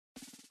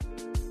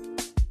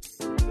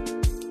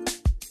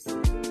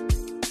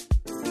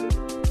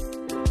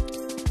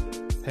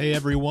Hey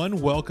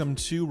everyone, welcome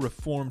to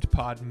Reformed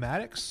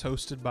Podmatics,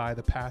 hosted by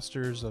the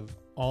pastors of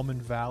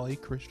Almond Valley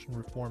Christian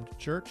Reformed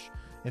Church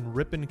in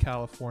Ripon,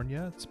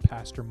 California. It's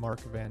Pastor Mark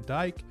Van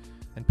Dyke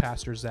and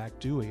Pastor Zach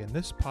Dewey, and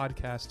this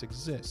podcast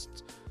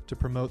exists to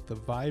promote the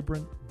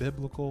vibrant,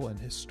 biblical, and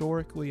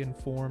historically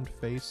informed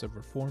face of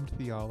Reformed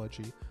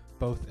theology,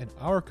 both in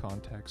our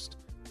context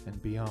and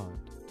beyond.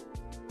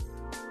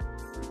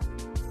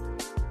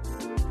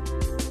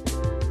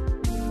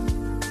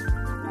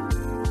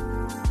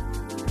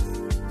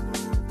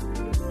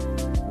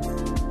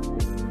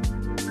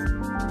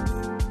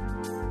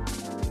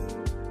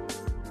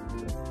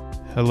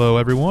 Hello,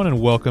 everyone, and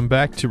welcome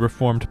back to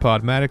Reformed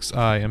Podmatics.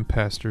 I am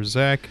Pastor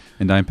Zach.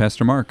 And I'm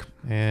Pastor Mark.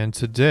 And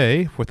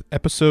today, with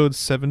episode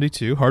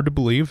 72, hard to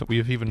believe that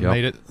we've even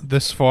made it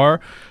this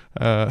far.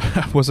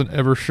 I wasn't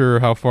ever sure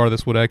how far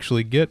this would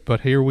actually get,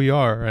 but here we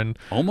are. And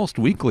almost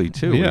weekly,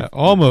 too. Yeah,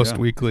 almost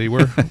weekly.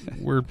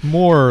 We're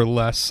more or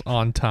less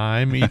on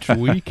time each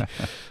week.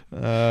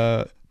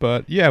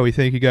 But yeah, we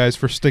thank you guys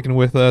for sticking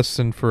with us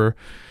and for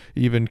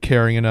even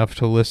caring enough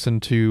to listen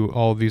to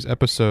all of these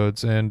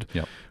episodes. And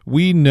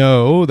we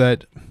know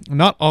that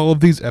not all of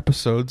these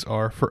episodes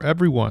are for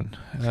everyone.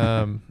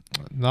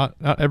 Not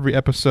every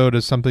episode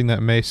is something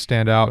that may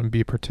stand out and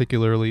be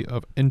particularly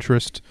of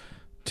interest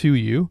to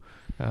you.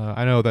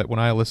 I know that when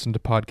I listen to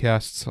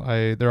podcasts,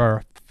 there are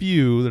a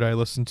few that I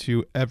listen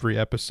to every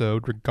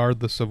episode,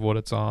 regardless of what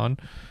it's on.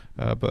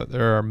 But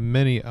there are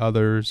many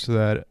others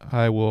that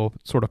I will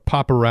sort of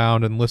pop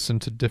around and listen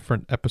to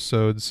different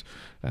episodes,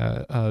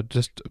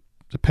 just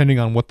depending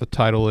on what the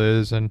title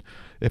is and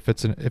if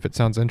it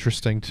sounds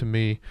interesting to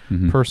me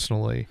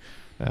personally.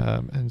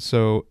 And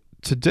so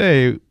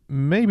today,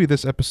 maybe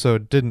this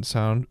episode didn't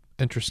sound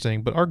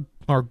interesting, but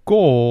our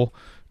goal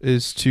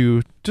is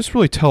to just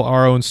really tell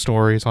our own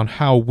stories on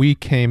how we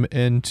came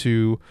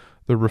into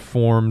the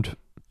Reformed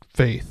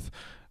faith,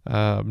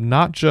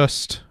 not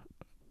just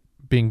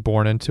being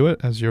born into it,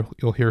 as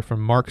you'll hear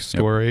from Mark's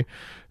story,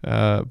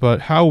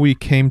 but how we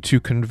came to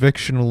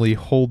convictionally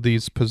hold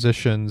these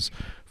positions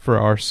for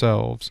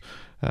ourselves.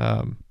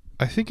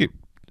 I think it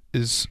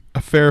is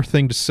a fair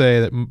thing to say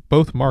that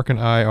both Mark and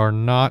I are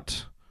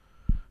not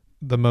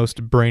the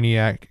most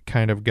brainiac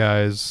kind of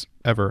guys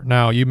ever.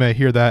 Now, you may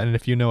hear that, and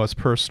if you know us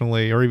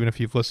personally, or even if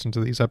you've listened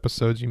to these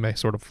episodes, you may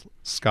sort of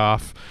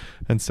scoff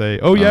and say,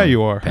 oh yeah,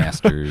 you are.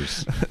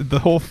 Pastors. The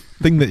whole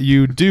thing that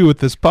you do with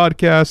this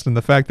podcast and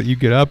the fact that you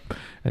get up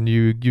and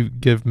you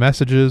give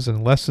messages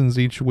and lessons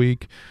each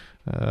week,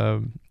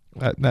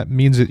 that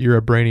means that you're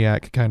a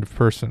brainiac kind of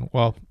person.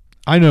 Well,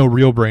 I know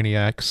real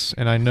brainiacs,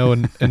 and I know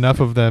enough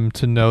of them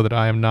to know that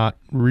I am not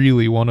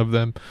really one of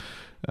them.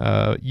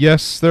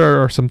 Yes,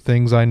 there are some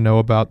things I know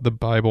about the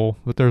Bible,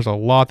 but there's a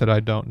lot that I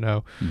don't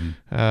know.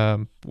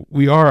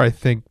 We are, I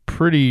think,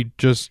 pretty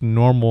just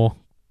normal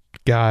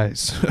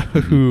guys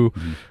who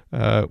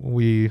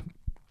we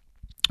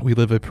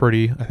live a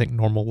pretty, I think,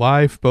 normal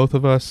life, both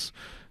of us.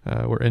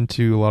 We're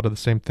into a lot of the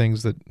same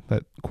things that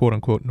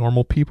quote-unquote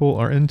normal people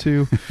are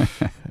into.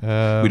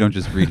 We don't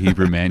just read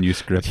Hebrew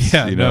manuscripts,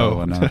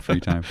 on our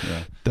free time.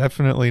 Yeah.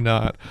 Definitely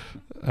not.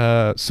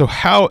 So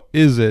how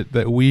is it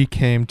that we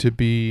came to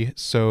be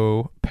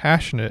so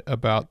passionate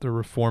about the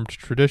Reformed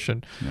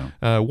tradition?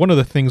 One of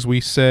the things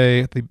we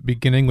say at the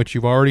beginning, which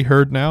you've already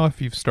heard now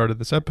if you've started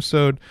this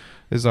episode,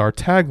 is our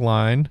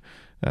tagline,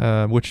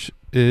 which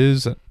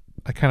is...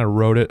 I kind of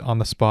wrote it on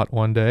the spot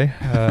one day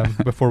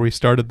before we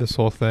started this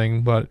whole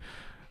thing, but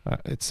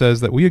it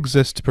says that we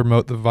exist to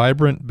promote the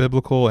vibrant,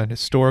 biblical, and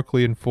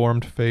historically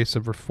informed face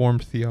of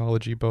Reformed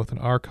theology, both in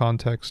our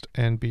context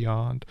and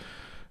beyond.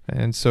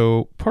 And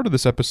so part of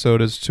this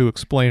episode is to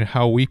explain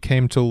how we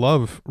came to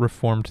love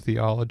Reformed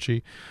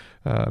theology.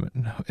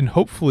 And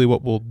hopefully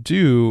what we'll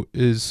do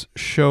is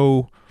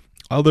show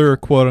other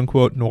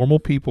quote-unquote normal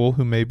people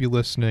who may be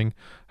listening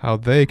how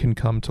they can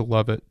come to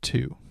love it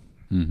too.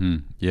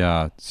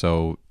 Yeah,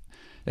 so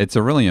it's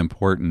a really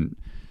important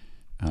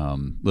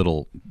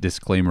little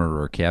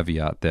disclaimer or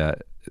caveat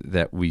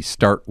that we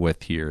start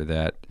with here,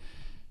 that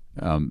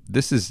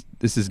this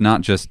is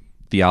not just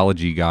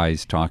theology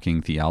guys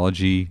talking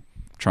theology,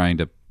 trying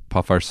to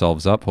puff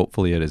ourselves up.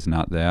 Hopefully it is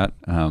not that.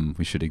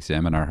 We should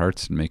examine our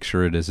hearts and make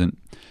sure it isn't.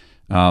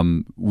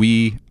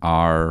 We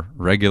are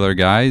regular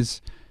guys,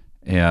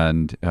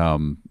 and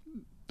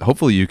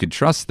hopefully you could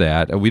trust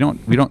that. We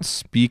don't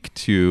speak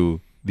to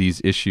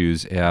these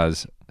issues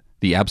as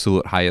the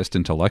absolute highest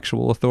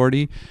intellectual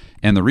authority.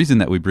 And the reason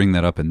that we bring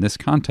that up in this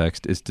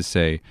context is to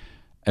say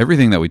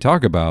everything that we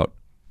talk about,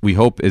 we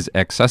hope is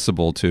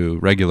accessible to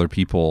regular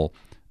people.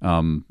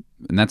 And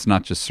that's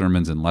not just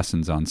sermons and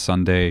lessons on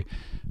Sunday,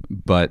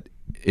 but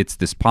it's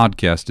this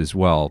podcast as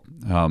well.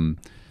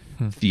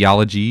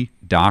 Theology,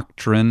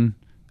 doctrine,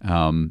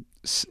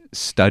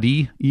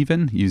 study,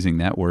 even using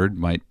that word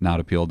might not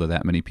appeal to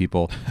that many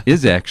people,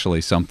 is actually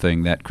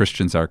something that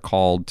Christians are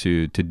called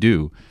to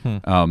do.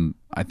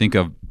 I think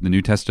of the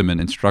New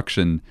Testament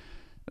instruction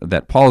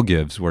that Paul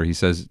gives, where he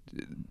says,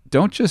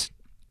 don't just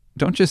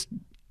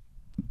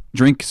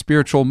drink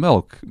spiritual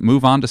milk,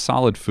 move on to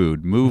solid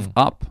food, move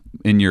up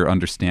in your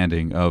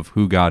understanding of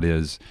who God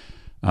is.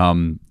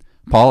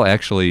 Paul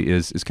actually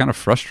is kind of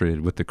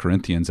frustrated with the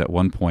Corinthians at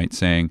one point,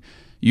 saying,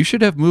 you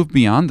should have moved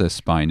beyond this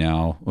by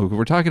now.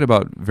 We're talking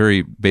about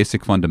very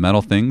basic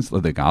fundamental things,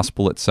 like the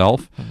gospel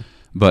itself.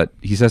 But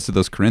he says to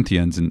those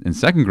Corinthians, in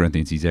 2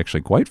 Corinthians, he's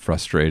actually quite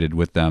frustrated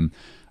with them.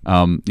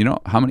 How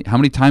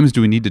many times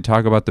do we need to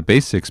talk about the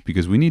basics?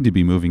 Because we need to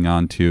be moving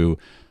on to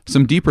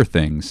some deeper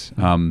things.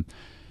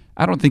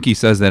 I don't think he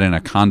says that in a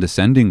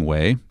condescending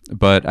way,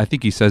 but I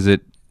think he says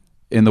it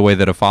in the way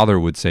that a father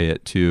would say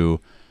it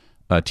to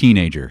a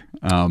teenager.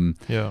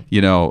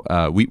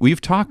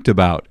 We've talked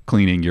about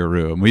cleaning your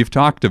room. We've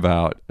talked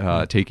about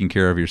taking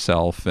care of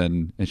yourself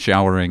and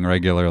showering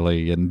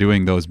regularly and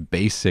doing those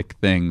basic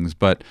things.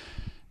 But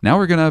now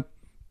we're going to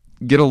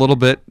get a little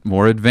bit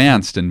more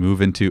advanced and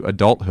move into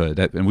adulthood.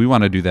 And we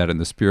want to do that in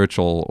the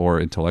spiritual or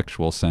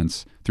intellectual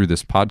sense through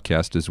this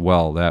podcast as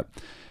well. That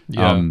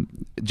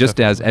just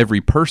definitely. As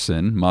every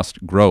person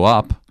must grow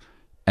up,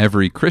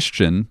 every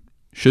Christian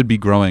should be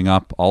growing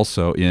up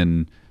also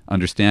in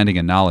understanding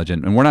and knowledge.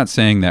 And we're not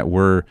saying that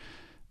we're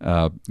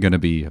going to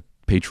be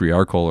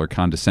patriarchal or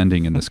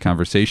condescending in this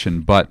conversation,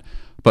 but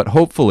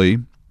hopefully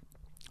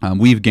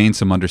we've gained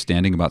some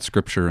understanding about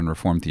Scripture and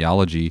Reformed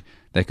theology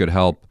that could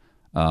help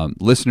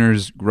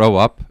listeners grow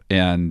up,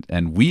 and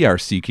we are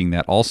seeking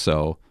that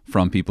also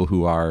from people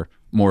who are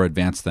more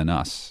advanced than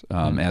us,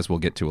 as we'll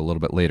get to a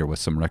little bit later with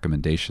some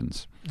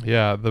recommendations.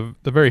 Yeah, the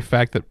very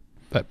fact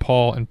that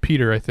Paul and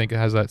Peter, I think,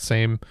 has that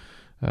same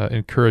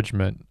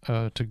encouragement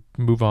to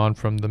move on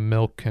from the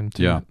milk and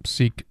to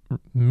seek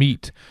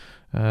meat.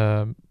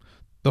 The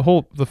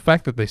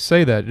fact that they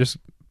say that just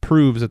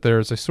proves that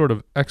there's a sort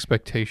of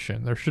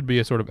expectation. There should be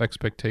a sort of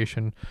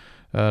expectation,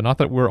 not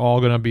that we're all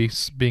going to be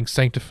being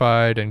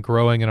sanctified and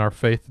growing in our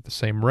faith at the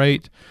same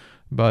rate,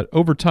 but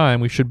over time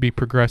we should be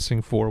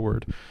progressing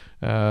forward.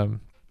 And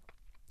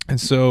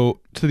so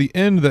to the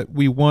end that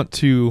we want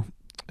to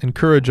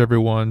encourage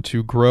everyone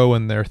to grow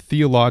in their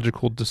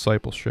theological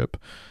discipleship,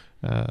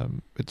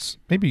 it's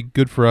maybe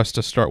good for us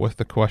to start with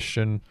the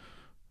question,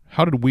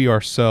 how did we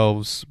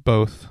ourselves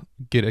both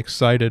get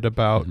excited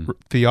about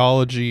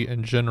theology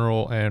in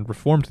general and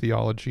Reformed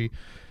theology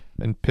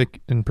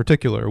in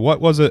particular? What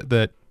was it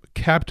that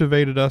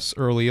captivated us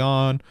early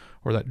on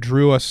or that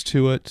drew us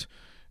to it?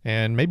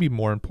 And maybe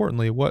more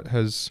importantly, what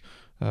has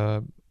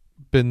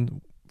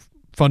been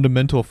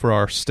fundamental for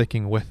our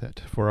sticking with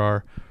it, for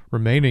our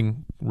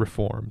remaining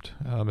Reformed?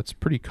 It's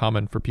pretty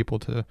common for people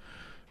to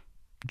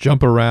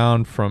jump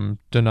around from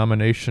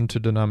denomination to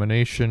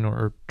denomination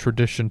or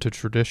tradition to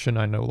tradition.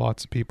 I know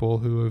lots of people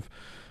who have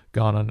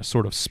gone on a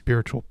sort of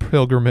spiritual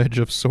pilgrimage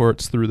of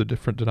sorts through the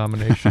different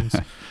denominations.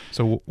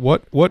 So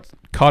what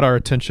caught our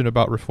attention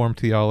about Reformed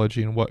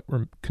theology, and what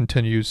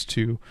continues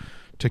to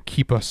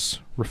keep us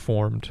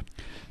Reformed?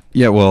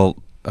 Yeah,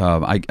 well,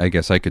 I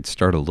guess I could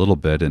start a little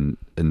bit and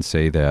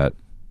say that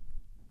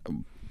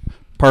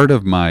part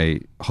of my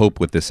hope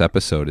with this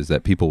episode is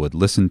that people would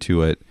listen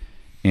to it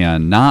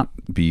and not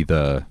be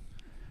the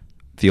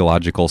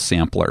theological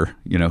sampler,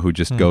 who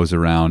just goes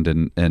around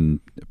and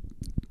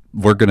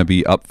we're going to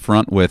be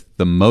upfront with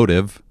the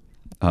motive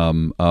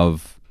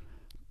of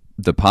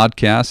the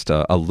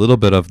podcast. A little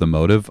bit of the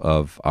motive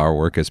of our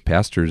work as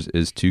pastors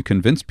is to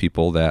convince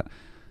people that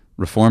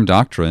Reformed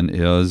doctrine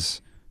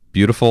is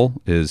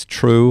beautiful, is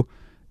true,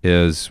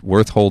 is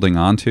worth holding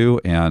on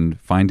to, and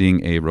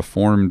finding a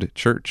Reformed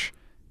church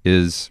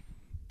is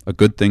a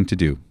good thing to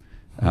do.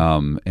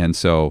 And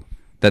so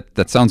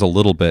that sounds a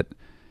little bit,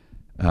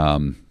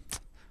 I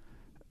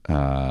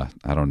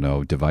don't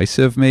know,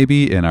 divisive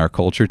maybe in our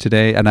culture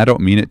today. And I don't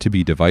mean it to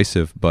be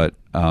divisive, but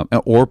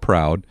or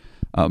proud,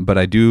 but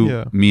I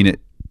do mean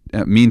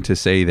to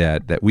say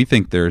that we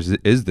think there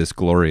is this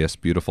glorious,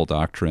 beautiful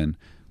doctrine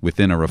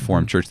within a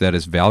Reformed church that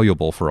is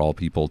valuable for all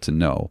people to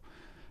know.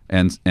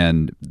 And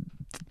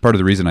part of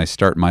the reason I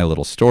start my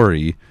little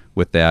story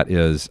with that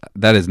is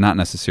not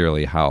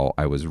necessarily how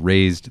I was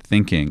raised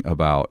thinking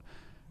about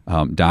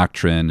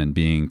doctrine and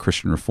being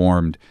Christian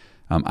Reformed.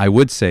 I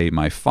would say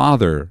my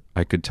father,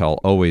 I could tell,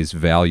 always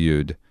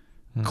valued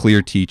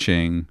clear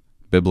teaching,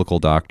 biblical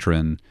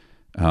doctrine,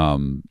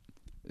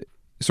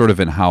 sort of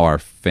in how our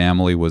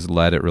family was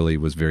led. It really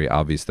was very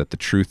obvious that the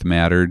truth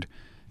mattered,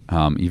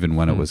 even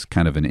when it was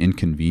kind of an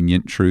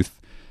inconvenient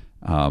truth.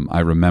 I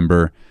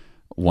remember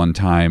one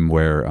time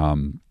where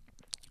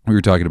we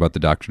were talking about the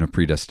doctrine of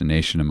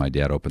predestination, and my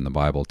dad opened the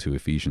Bible to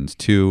Ephesians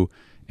 2,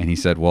 and he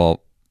said,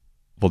 well,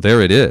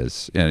 there it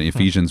is, in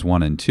Ephesians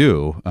 1 and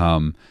 2,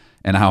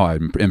 and how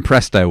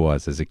impressed I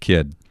was as a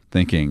kid,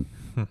 thinking,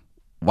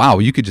 wow,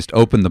 you could just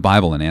open the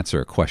Bible and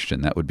answer a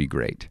question. That would be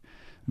great.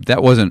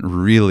 That wasn't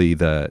really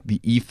the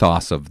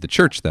ethos of the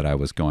church that I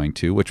was going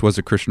to, which was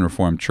a Christian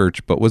Reformed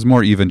church, but was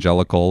more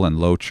evangelical and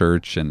low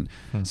church and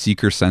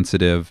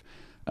seeker-sensitive.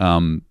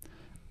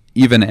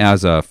 Even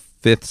as a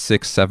 5th,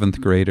 6th, 7th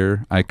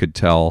grader, I could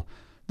tell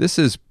this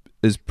is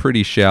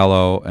pretty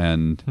shallow,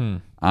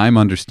 and I'm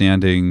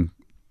understanding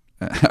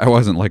I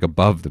wasn't like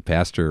above the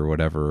pastor or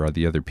whatever or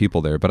the other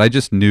people there, but I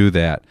just knew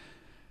that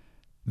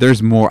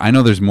there's more. I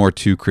know there's more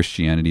to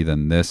Christianity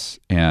than this,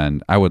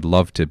 and I would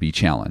love to be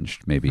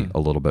challenged maybe a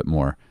little bit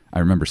more. I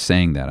remember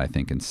saying that, I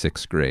think, in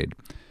sixth grade.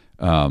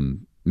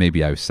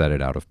 Maybe I said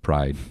it out of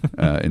pride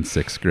in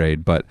sixth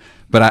grade, but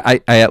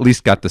I at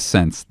least got the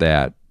sense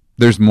that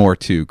there's more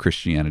to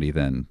Christianity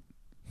than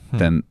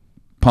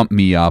pump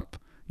me up,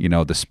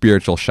 the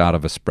spiritual shot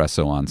of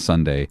espresso on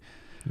Sunday,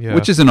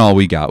 which isn't all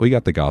we got. We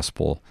got the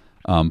gospel,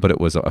 but it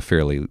was a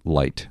fairly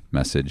light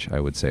message, I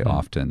would say,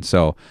 often.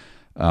 So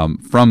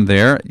from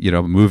there,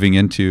 moving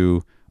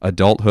into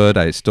adulthood,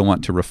 I still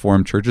went to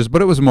Reformed churches,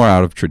 but it was more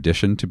out of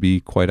tradition, to be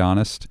quite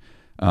honest.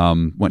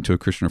 Went to a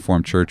Christian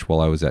Reformed church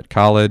while I was at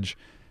college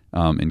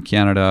in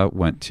Canada,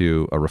 went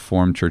to a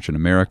Reformed Church in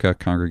America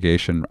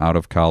congregation out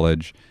of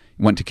college,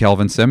 went to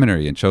Calvin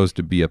Seminary and chose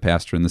to be a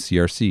pastor in the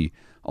CRC,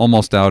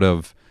 almost out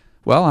of,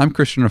 well, I'm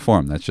Christian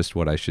Reformed, that's just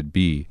what I should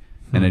be.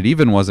 And it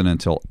even wasn't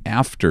until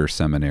after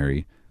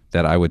seminary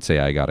that I would say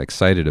I got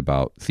excited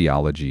about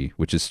theology,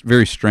 which is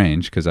very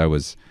strange because I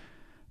was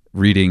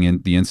reading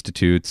in the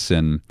institutes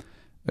and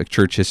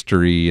church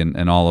history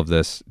and all of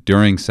this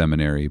during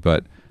seminary,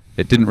 but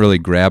it didn't really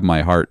grab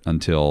my heart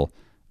until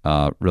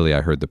really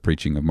I heard the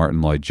preaching of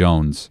Martin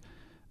Lloyd-Jones,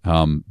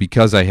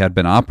 because I had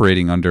been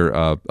operating under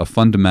a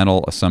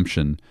fundamental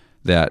assumption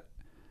that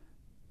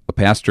a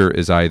pastor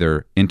is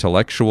either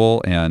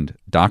intellectual and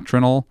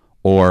doctrinal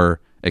or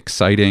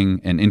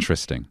exciting and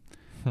interesting.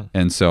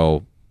 And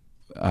so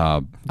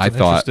I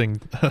thought...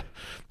 Interesting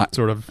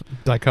sort of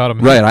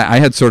dichotomy. Right. I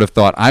had sort of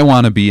thought, I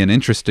want to be an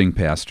interesting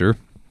pastor,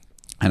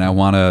 and I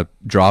want to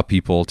draw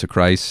people to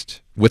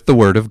Christ with the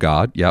Word of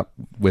God. Yep,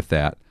 with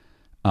that.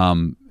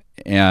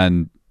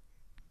 And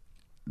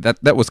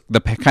that was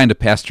the kind of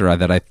pastor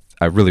that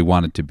I really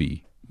wanted to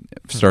be,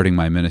 starting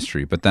my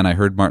ministry. But then I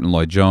heard Martin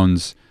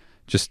Lloyd-Jones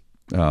just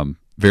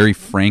very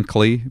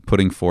frankly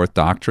putting forth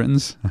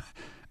doctrines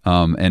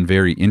and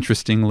very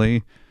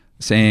interestingly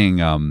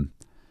saying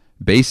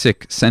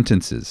basic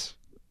sentences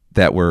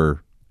that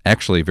were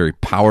actually very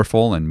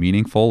powerful and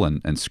meaningful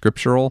and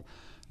scriptural.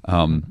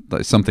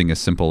 Something as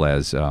simple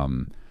as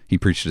he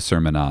preached a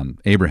sermon on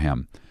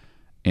Abraham,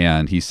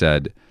 and he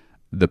said,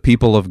 "The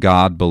people of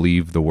God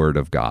believe the word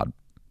of God."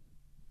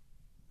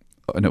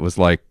 And it was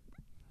like,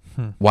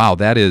 wow,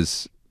 that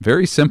is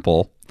very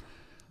simple,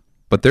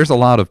 but there's a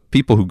lot of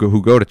people who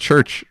go to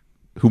church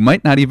who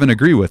might not even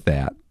agree with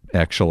that,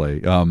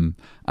 actually.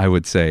 I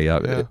would say,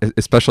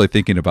 especially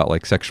thinking about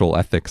like sexual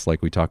ethics,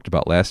 like we talked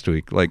about last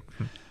week, like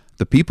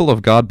the people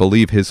of God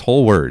believe his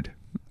whole word.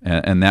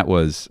 And that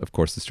was, of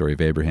course, the story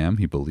of Abraham.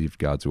 He believed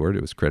God's word.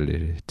 It was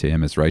credited to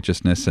him as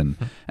righteousness. And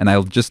I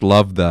just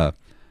love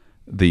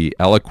the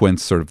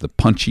eloquence, sort of the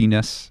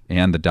punchiness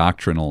and the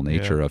doctrinal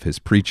nature of his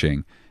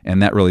preaching. And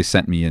that really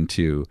sent me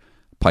into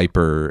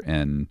Piper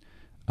and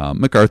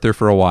MacArthur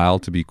for a while,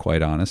 to be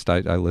quite honest. I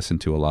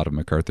listened to a lot of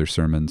MacArthur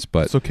sermons,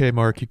 but it's okay,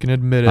 Mark. You can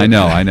admit it. I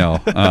know.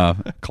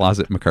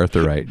 Closet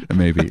MacArthurite,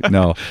 maybe.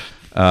 No.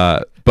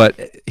 But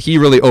he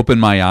really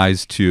opened my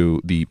eyes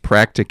to the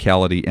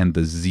practicality and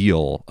the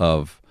zeal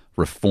of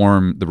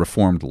the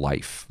Reformed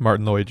life.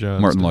 Martin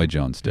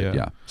Lloyd-Jones did,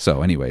 yeah.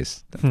 So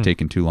anyways, I've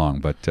taken too long,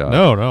 but...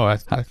 No, I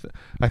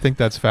think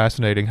that's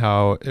fascinating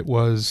how it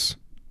was...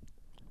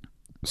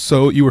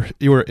 So you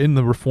were in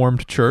the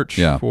Reformed Church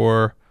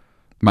for...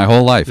 my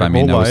whole life. I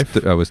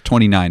was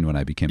 29 when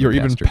I became a pastor.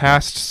 You're even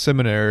past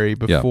seminary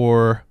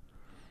before...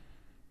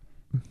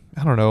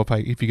 I don't know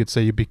if you could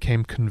say you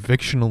became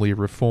convictionally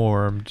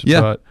Reformed,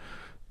 but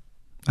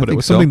it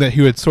was something that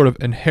you had sort of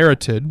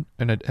inherited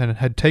and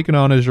had taken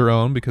on as your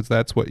own because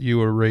that's what you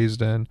were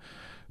raised in.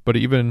 But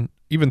even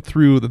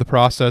through the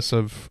process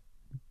of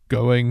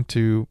going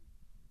to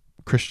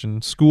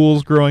Christian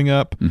schools growing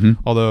up,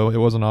 although it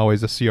wasn't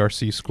always a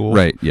CRC school.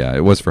 Right, yeah,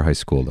 it was for high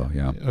school though,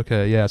 yeah.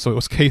 Okay, yeah, so it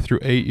was K through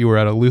 8. You were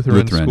at a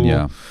Lutheran school.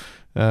 Yeah.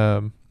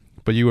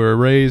 But you were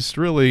raised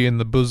really in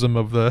the bosom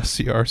of the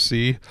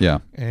CRC. Yeah.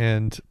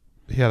 And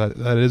yeah,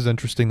 that is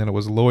interesting that it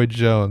was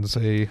Lloyd-Jones,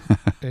 a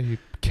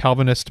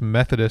Calvinist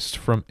Methodist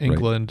from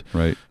England,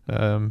 right.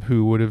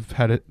 Who would have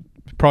had it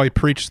probably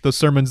preached the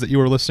sermons that you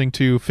were listening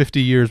to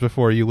 50 years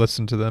before you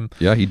listened to them.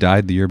 Yeah, he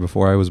died the year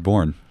before I was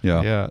born.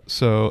 Yeah. Yeah.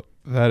 So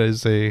that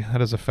is a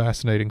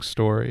fascinating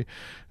story.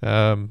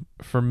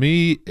 For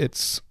me,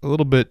 it's a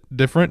little bit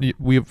different.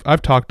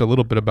 I've talked a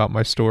little bit about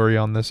my story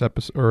on this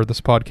episode or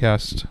this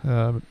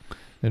podcast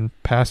in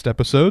past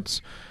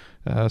episodes.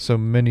 So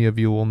many of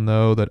you will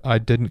know that I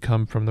didn't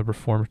come from the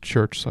Reformed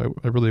Church, so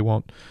I really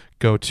won't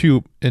go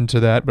too into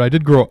that. But I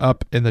did grow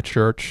up in the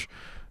church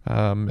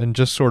and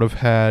just sort of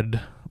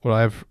had what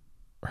I've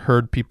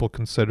heard people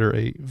consider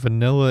a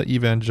vanilla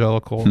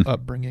evangelical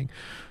upbringing,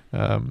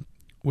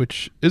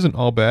 which isn't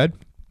all bad.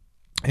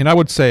 And I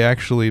would say,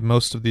 actually,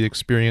 most of the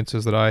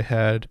experiences that I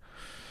had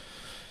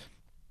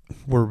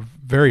were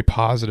very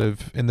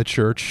positive in the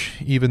church,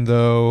 even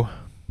though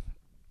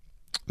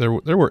there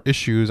were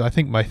issues. I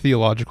think my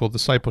theological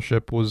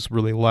discipleship was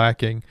really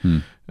lacking.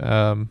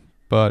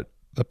 But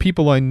the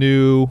people I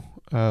knew,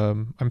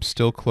 I'm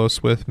still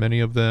close with many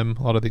of them.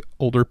 A lot of the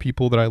older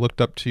people that I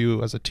looked up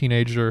to as a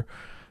teenager,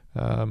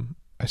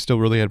 I still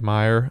really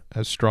admire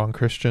as strong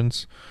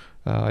Christians.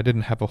 I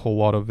didn't have a whole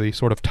lot of the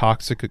sort of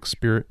toxic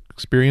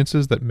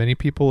experiences that many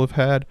people have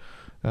had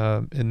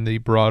in the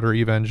broader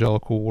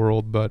evangelical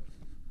world, but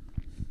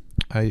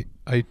I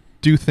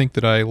do think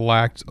that I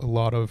lacked a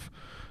lot of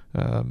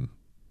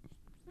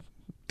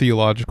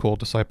theological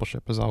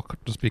discipleship, as I'll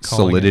just be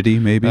calling solidity,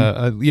 it. Maybe.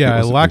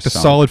 I lacked a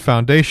solid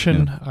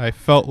foundation. Yeah. I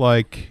felt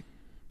like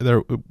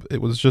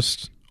it was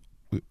just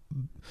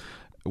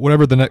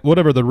whatever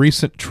the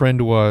recent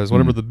trend was,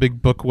 whatever the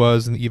big book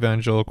was in the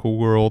evangelical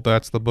world,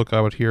 that's the book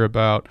I would hear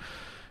about.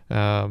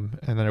 And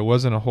then there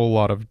wasn't a whole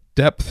lot of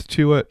depth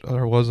to it.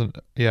 There wasn't,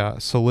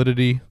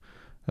 solidity.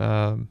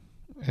 And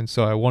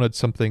so I wanted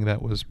something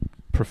that was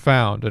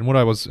profound. And what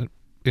I was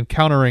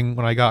encountering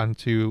when I got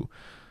into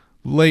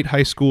late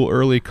high school,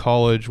 early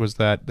college, was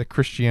that the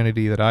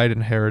Christianity that I'd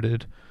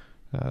inherited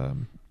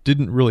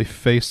didn't really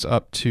face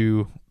up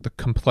to the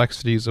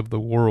complexities of the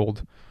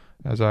world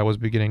as I was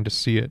beginning to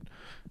see it.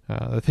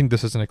 I think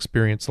this is an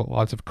experience that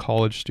lots of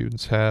college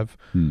students have.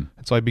 And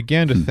so I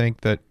began to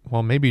think that,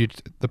 well, maybe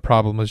the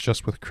problem is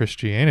just with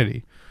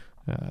Christianity.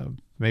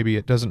 Maybe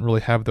it doesn't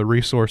really have the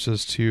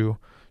resources to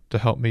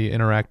help me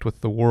interact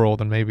with the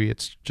world, and maybe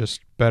it's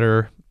just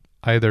better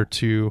either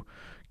to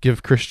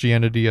give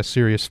Christianity a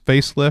serious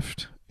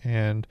facelift,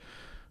 and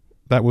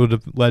that would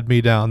have led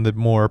me down the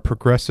more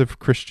progressive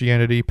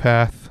Christianity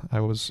path. I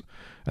was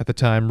at the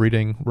time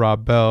reading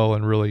Rob Bell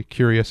and really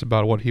curious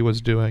about what he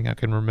was doing. I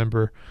can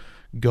remember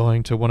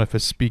going to one of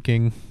his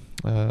speaking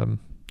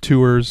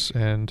tours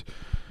and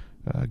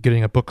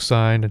getting a book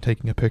signed and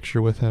taking a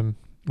picture with him,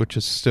 which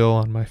is still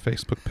on my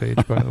Facebook page,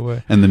 by the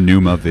way. And the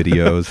Pneuma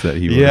videos that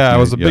he was doing. I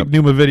was a big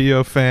Pneuma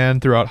video fan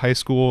throughout high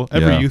school.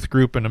 Every youth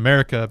group in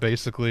America,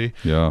 basically,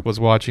 was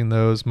watching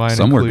those. Mine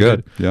some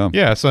included. Were good.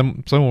 Yeah,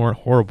 some weren't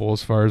horrible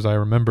as far as I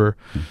remember.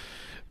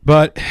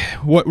 But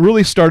what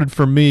really started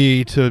for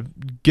me to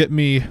get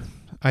me,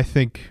 I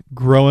think,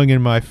 growing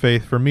in my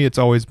faith, for me, it's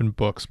always been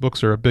books.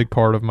 Books are a big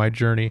part of my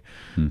journey.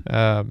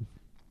 And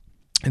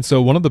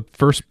so one of the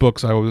first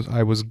books I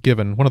was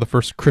given, one of the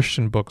first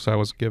Christian books I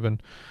was given,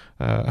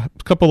 a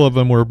couple of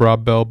them were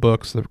Rob Bell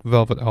books, The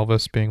Velvet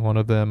Elvis being one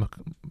of them.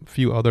 A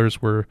few others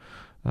were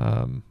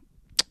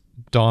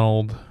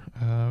Donald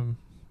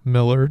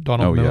Miller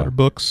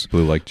books.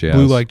 Blue Like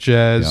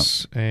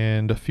Jazz.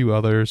 And a few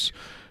others.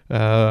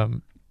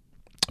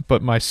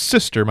 But my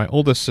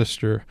oldest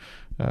sister,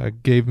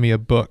 gave me a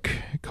book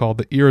called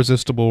The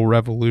Irresistible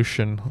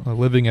Revolution,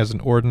 Living as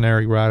an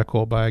Ordinary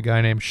Radical, by a guy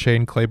named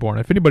Shane Claiborne.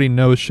 If anybody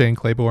knows Shane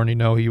Claiborne,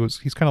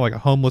 he's kind of like a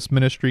homeless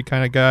ministry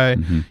kind of guy.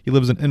 He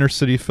lives in inner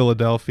city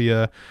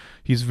Philadelphia.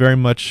 He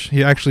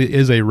actually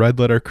is a red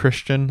letter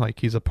Christian.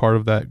 Like, he's a part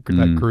of that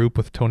group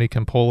with Tony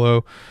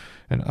Campolo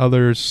and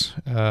others.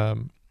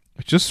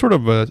 Just sort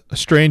of a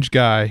strange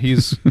guy.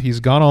 He's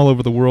gone all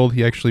over the world.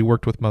 He actually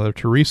worked with Mother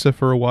Teresa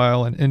for a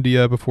while in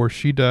India before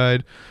she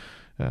died.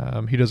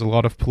 He does a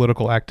lot of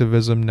political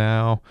activism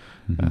now.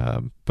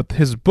 But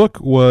his book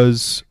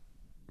was,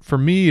 for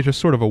me, just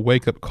sort of a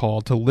wake-up call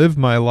to live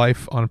my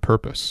life on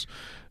purpose.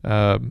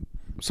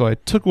 So I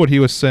took what he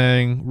was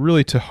saying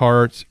really to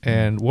heart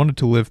and wanted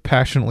to live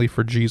passionately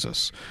for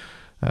Jesus.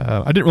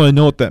 I didn't really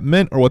know what that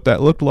meant or what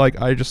that looked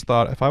like. I just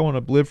thought, if I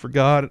want to live for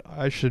God,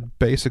 I should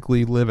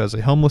basically live as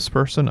a homeless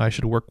person. I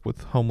should work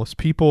with homeless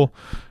people.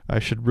 I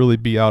should really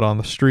be out on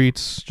the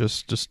streets,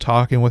 just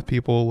talking with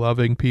people,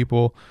 loving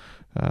people.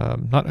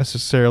 Not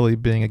necessarily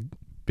being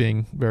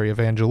very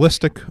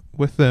evangelistic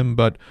with them,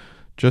 but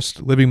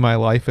just living my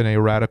life in a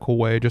radical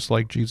way, just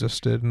like Jesus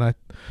did. And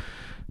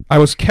I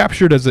was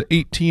captured as an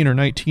 18 or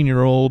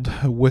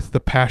 19-year-old with the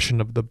passion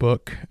of the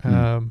book.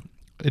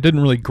 It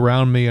didn't really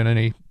ground me in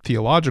any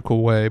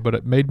theological way, but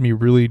it made me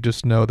really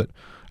just know that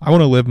I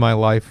want to live my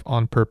life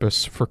on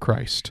purpose for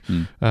Christ.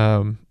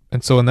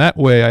 And so in that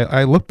way,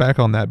 I look back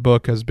on that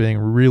book as being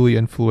really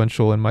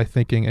influential in my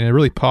thinking in a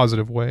really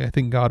positive way. I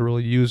think God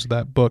really used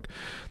that book.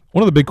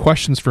 One of the big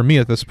questions for me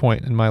at this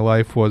point in my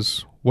life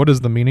was, what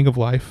is the meaning of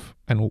life?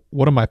 And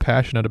what am I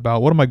passionate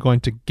about? What am I going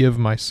to give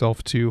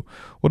myself to?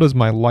 What is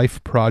my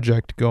life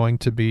project going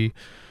to be?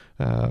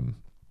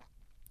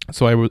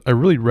 So I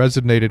really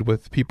resonated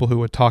with people who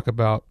would talk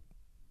about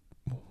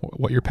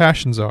what your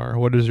passions are.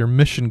 What is your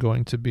mission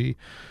going to be?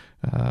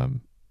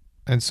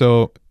 And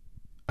so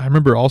I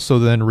remember also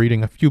then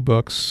reading a few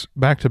books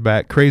back to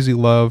back: Crazy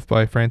Love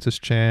by Francis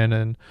Chan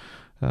and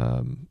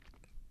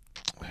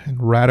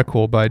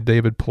Radical by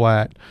David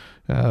Platt,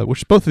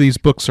 which both of these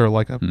books are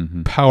like a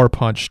power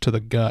punch to the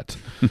gut.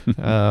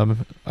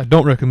 I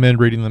don't recommend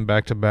reading them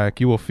back to back.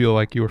 You will feel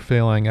like you are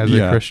failing as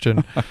a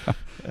Christian.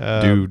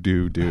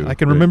 Do. I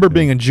can remember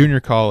being in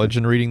junior college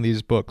and reading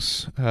these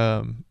books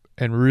and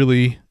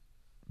really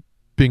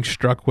being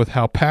struck with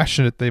how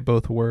passionate they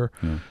both were.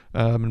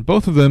 And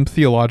both of them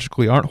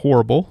theologically aren't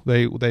horrible.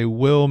 They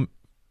will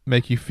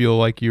make you feel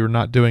like you're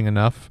not doing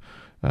enough,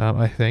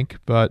 I think.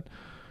 But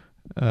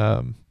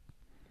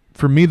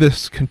for me,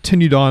 this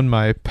continued on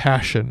my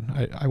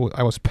passion.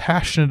 I was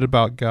passionate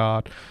about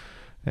God,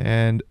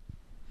 and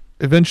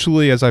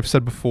eventually, as I've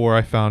said before,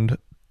 I found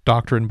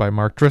Doctrine by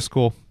Mark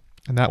Driscoll,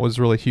 and that was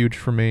really huge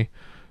for me.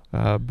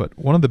 But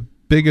one of the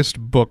biggest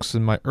books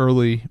in my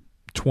early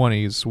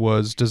 20s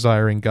was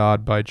Desiring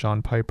God by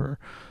John Piper.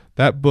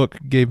 That book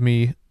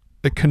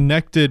it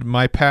connected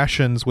my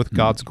passions with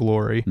God's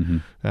glory,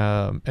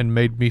 and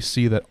made me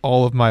see that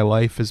all of my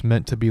life is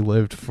meant to be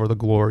lived for the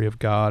glory of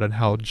God, and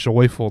how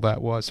joyful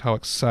that was, how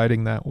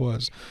exciting that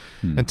was.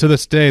 And to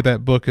this day,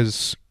 that book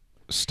is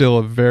still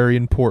a very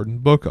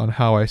important book on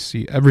how I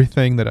see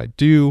everything that I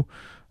do,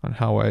 on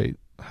how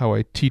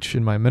I teach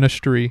in my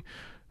ministry.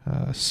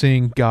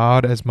 Seeing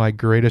God as my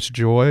greatest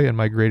joy and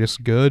my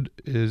greatest good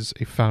is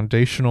a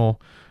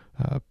foundational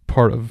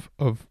part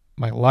of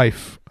my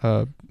life,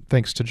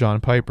 thanks to John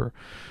Piper.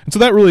 And so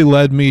that really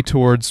led me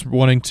towards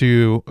wanting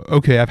to,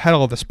 okay, I've had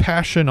all this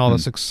passion, all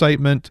this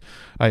excitement.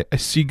 I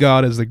see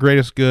God as the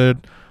greatest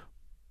good,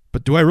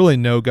 but do I really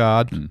know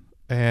God?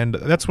 And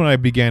that's when I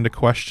began to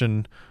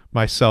question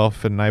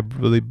myself, and I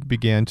really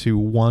began to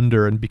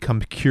wonder and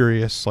become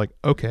curious, like,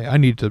 okay, I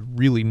need to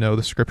really know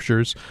the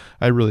scriptures.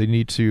 I really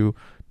need to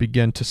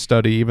begin to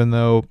study, even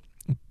though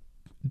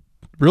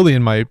really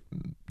in my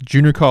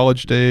junior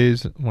college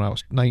days, when I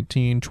was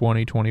 19,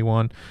 20,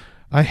 21,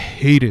 I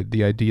hated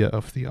the idea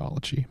of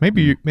theology.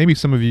 Maybe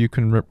some of you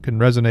can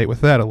resonate with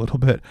that a little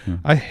bit.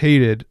 I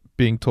hated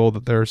being told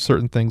that there are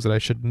certain things that I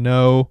should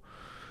know.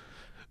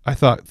 I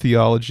thought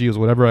theology was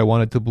whatever I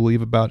wanted to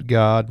believe about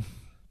God.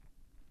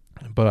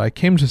 But I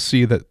came to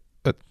see that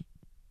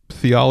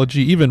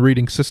theology, even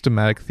reading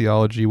systematic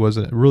theology, was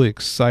a really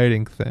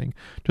exciting thing,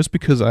 just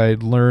because I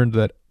had learned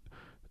that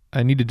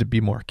I needed to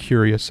be more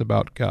curious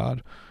about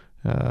God.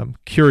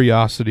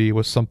 Curiosity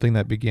was something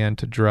that began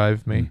to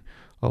drive me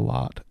a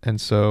lot.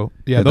 And so,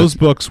 those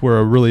books were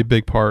a really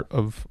big part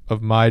of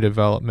my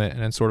development,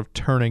 and sort of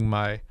turning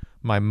my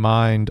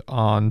mind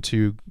on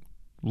to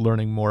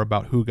learning more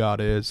about who God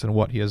is and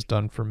what he has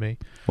done for me.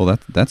 Well,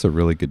 that's a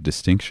really good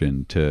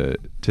distinction to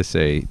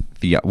say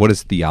what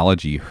is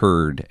theology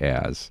heard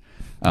as.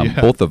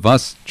 Both of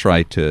us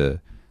try to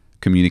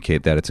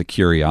communicate that it's a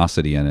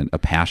curiosity and a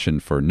passion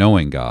for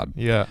knowing God.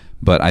 Yeah.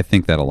 But I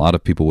think that a lot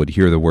of people would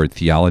hear the word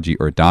theology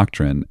or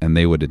doctrine, and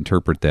they would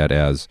interpret that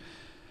as,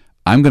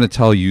 I'm going to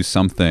tell you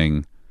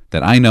something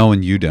that I know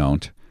and you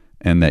don't,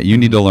 and that you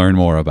need to learn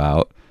more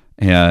about.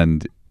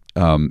 And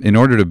in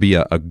order to be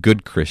a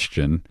good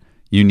Christian,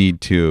 you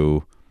need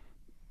to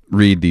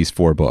read these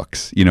 4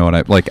 books. You know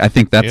what I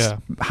think that's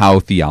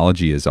how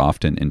theology is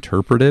often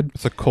interpreted.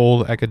 It's a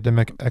cold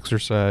academic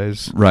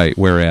exercise. Right.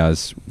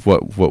 Whereas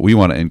what we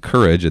want to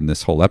encourage in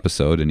this whole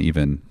episode, and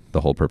even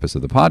the whole purpose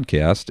of the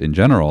podcast in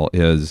general,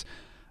 is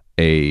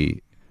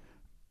an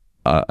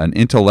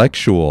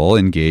intellectual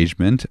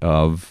engagement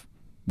of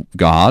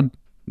God,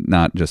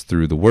 not just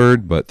through the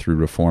Word, but through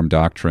Reformed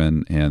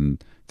doctrine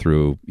and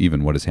through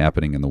even what is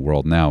happening in the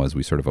world now as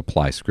we sort of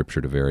apply Scripture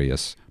to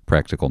various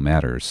practical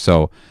matters.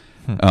 So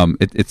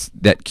it's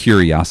that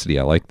curiosity.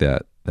 I like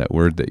that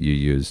word that you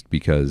used,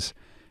 because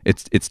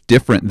it's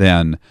different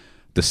than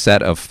the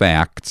set of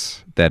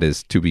facts that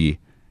is to be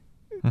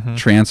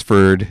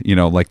transferred,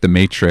 like the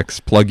Matrix,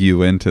 plug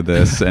you into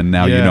this and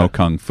now you know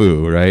Kung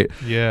Fu, right?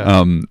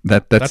 Yeah.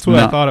 That's what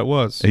I thought it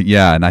was.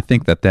 Yeah, and I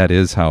think that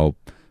is how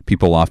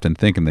people often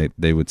think, and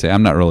they would say,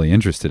 I'm not really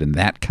interested in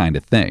that kind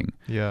of thing.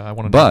 Yeah, I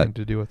want nothing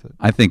to do with it.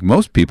 I think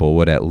most people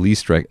would at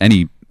least,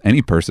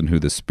 any person who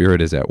the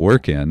Spirit is at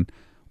work in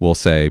will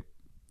say,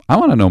 I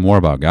want to know more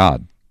about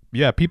God.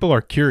 Yeah, people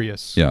are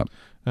curious. Yeah.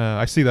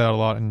 I see that a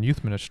lot in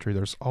youth ministry.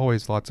 There's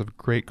always lots of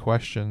great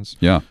questions.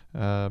 Yeah.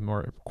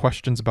 Or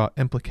questions about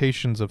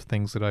implications of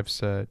things that I've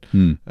said.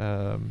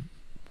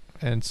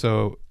 And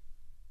so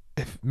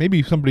if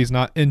maybe somebody's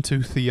not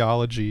into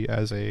theology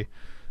as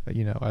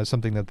as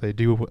something that they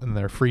do in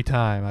their free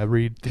time, I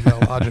read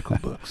theological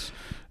books.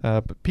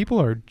 But people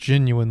are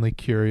genuinely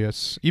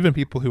curious, even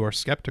people who are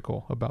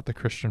skeptical about the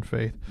Christian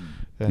faith.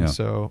 And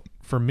so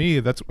for me,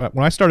 that's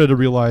when I started to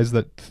realize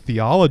that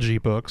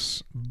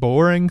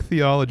boring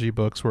theology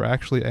books, were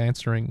actually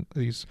answering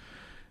these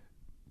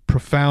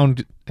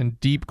profound and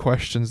deep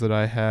questions that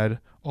I had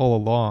all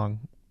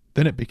along.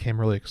 Then it became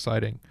really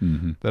exciting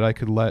that I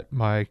could let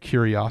my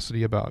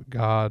curiosity about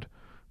God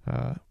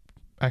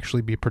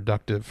actually be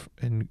productive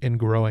in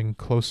growing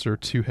closer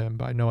to him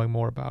by knowing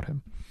more about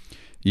him.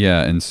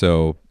 Yeah, and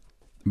so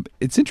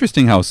it's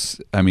interesting how,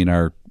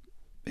 our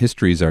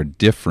histories are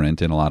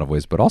different in a lot of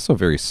ways, but also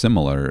very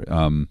similar.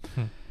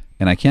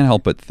 And I can't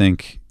help but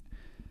think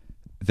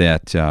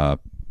that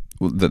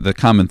the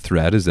common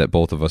thread is that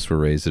both of us were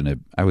raised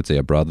in I would say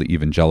a broadly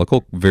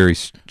evangelical, very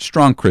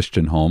strong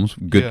Christian homes,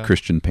 good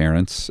Christian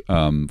parents,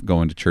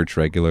 going to church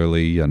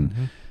regularly, and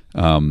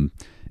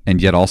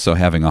yet also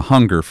having a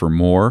hunger for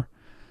more.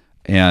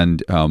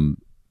 And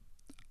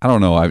I don't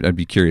know, I'd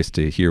be curious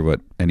to hear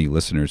what any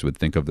listeners would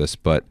think of this,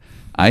 but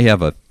I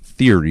have a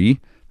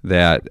theory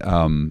that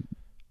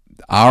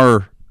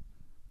our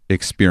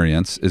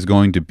experience is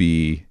going to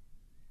be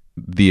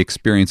the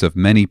experience of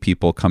many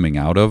people coming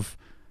out of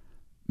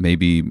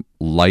maybe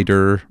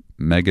lighter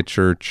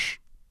megachurch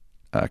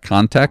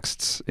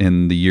contexts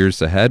in the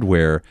years ahead,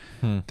 where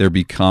there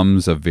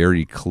becomes a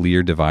very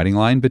clear dividing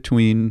line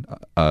between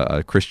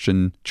a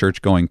Christian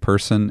church-going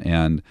person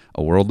and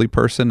a worldly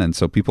person, and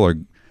so people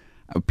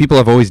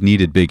have always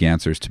needed big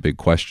answers to big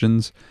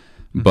questions.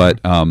 But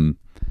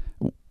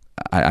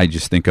I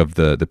just think of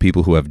the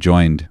people who have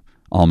joined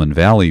Almond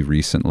Valley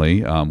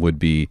recently would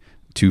be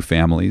two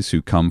families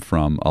who come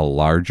from a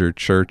larger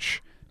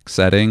church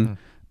setting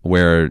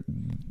where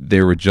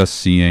they were just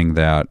seeing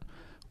that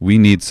we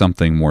need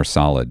something more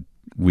solid.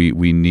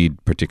 We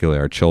need, particularly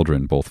our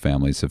children, both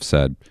families have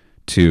said,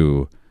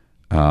 to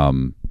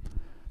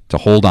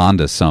hold on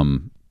to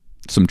some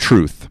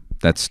truth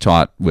that's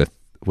taught with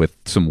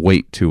some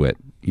weight to it,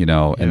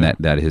 and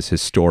that is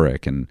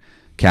historic and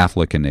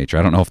Catholic in nature.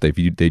 I don't know if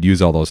they'd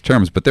use all those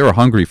terms, but they were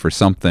hungry for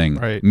something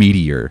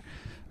meatier.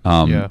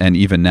 And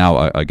even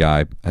now, a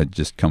guy had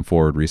just come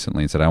forward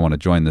recently and said, I want to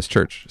join this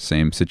church.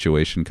 Same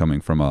situation,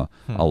 coming from a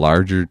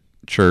larger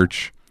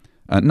church.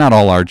 Not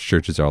all large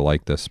churches are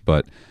like this,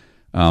 but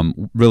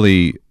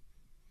really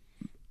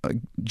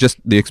just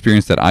the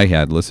experience that I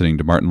had listening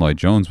to Martin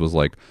Lloyd-Jones was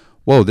like,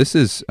 whoa, this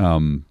is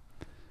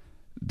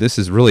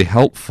really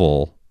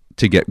helpful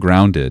to get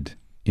grounded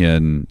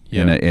in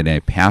a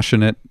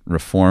passionate,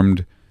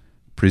 reformed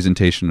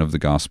presentation of the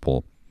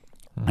gospel.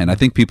 And I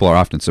think people are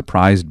often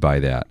surprised by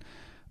that.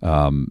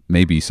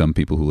 Maybe some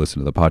people who listen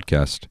to the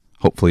podcast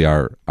hopefully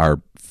are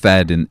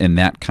fed in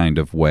that kind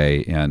of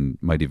way, and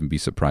might even be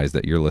surprised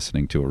that you're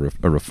listening to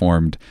a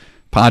reformed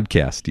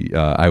podcast.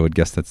 I would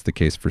guess that's the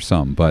case for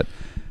some. But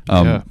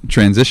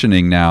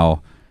transitioning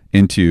now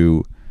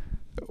into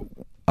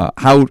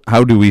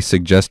how do we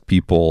suggest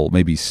people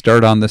maybe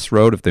start on this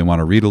road if they want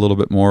to read a little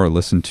bit more or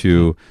listen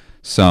to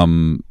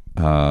some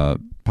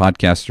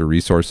podcasts or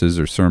resources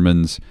or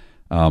sermons?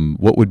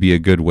 What would be a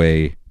good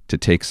way to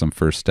take some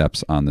first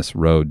steps on this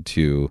road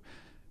to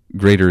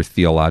greater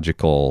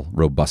theological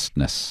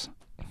robustness?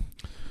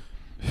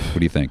 What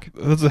do you think?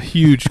 That's a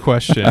huge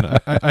question.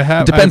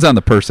 It depends on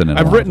the person.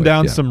 I've written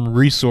down some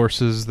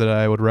resources that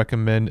I would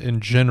recommend in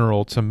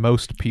general to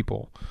most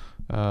people.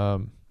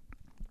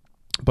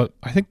 But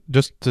I think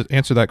just to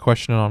answer that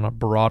question on a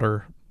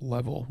broader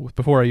level,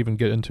 before I even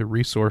get into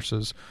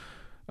resources,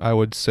 I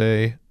would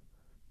say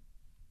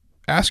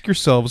ask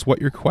yourselves what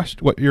your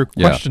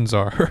questions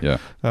are.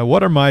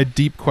 What are my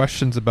deep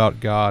questions about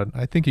God?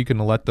 I think you can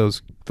let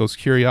those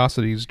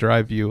curiosities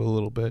drive you a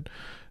little bit.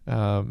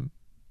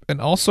 And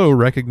also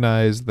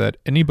recognize that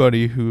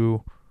anybody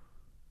who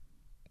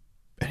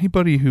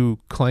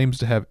claims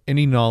to have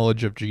any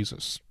knowledge of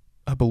Jesus,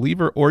 a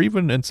believer or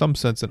even in some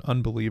sense an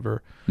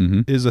unbeliever,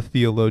 is a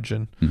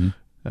theologian.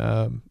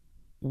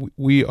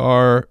 We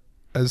are,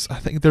 as I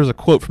think there's a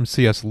quote from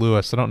C.S.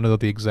 Lewis. I don't know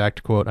the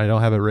exact quote. I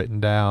don't have it written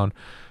down,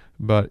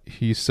 but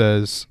he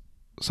says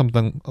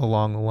something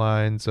along the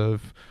lines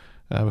of,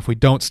 if we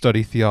don't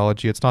study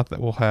theology, it's not that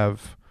we'll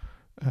have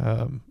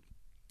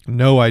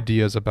no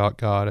ideas about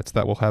God, it's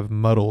that we'll have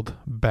muddled,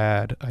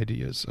 bad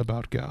ideas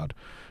about God.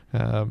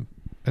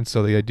 And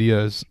so the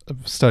idea of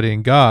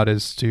studying God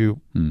is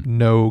to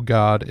know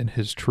God in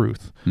his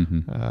truth.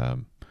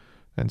 And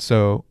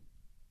so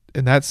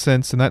in that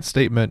sense, in that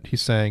statement,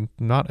 he's saying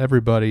not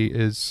everybody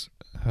is,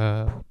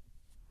 not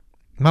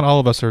all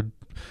of us are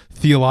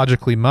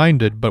theologically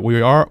minded, but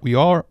we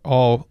are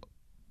all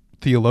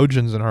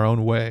theologians in our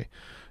own way.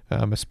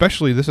 This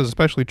is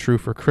especially true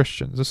for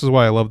Christians. This is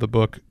why I love the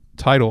book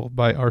Title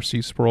by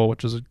R.C. Sproul,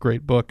 which is a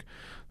great book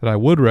that I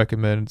would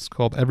recommend. It's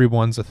called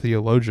Everyone's a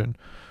Theologian,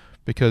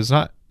 because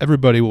not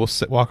everybody will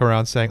walk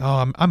around saying,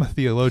 "Oh, I'm a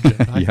theologian.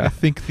 I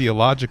think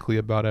theologically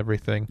about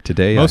everything."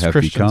 Today, most I have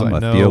Christians become I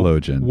a know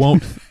theologian.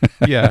 Won't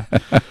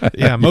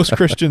most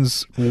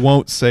Christians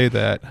won't say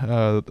that.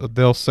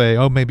 They'll say,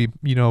 "Oh, maybe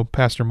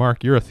Pastor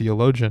Mark, you're a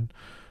theologian,"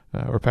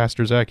 or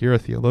Pastor Zach, you're a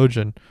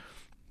theologian.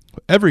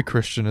 Every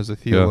Christian is a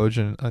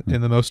theologian in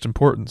the most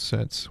important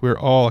sense. We're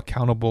all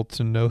accountable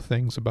to know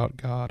things about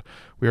God.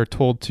 We are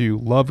told to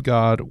love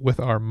God with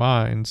our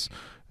minds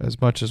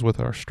as much as with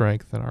our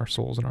strength and our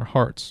souls and our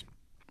hearts.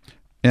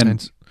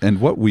 And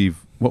what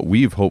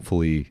we've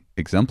hopefully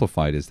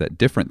exemplified is that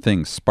different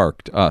things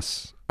sparked our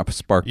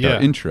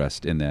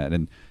interest in that.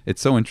 And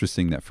it's so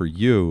interesting that for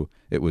you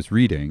it was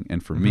reading,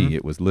 and for me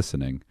it was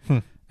listening.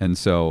 And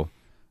so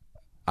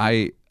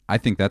I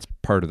think that's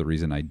part of the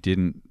reason it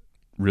didn't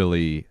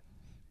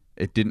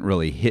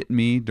really hit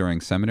me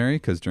during seminary,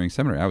 because during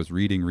seminary I was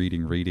reading,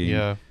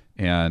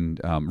 and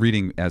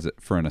reading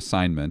for an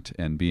assignment,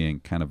 and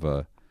being kind of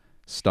a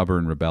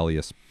stubborn,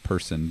 rebellious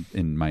person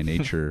in my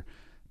nature,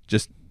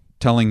 just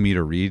telling me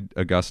to read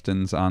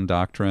Augustine's On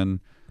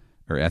Doctrine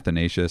or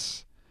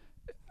Athanasius.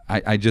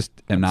 I just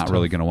am not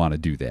really going to want to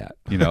do that,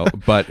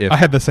 But if I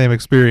had the same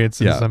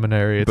experience in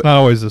seminary, it's not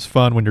always as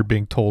fun when you're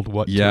being told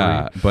what to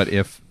read. But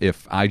if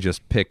I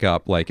just pick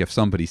up, like if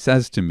somebody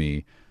says to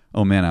me,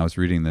 "Oh man, I was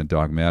reading the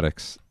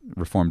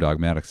Reformed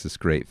Dogmatics, this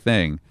great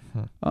thing,"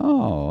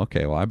 oh,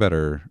 okay, well, I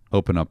better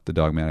open up the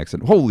Dogmatics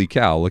and holy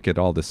cow, look at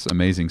all this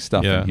amazing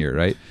stuff in here,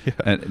 right? Yeah.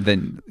 And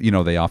then,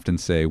 they often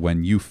say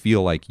when you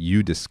feel like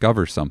you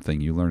discover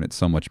something, you learn it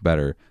so much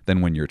better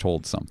than when you're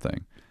told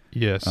something.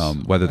 Yes.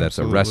 Whether that's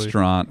absolutely. a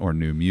restaurant or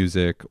new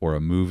music or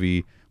a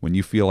movie, when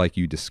you feel like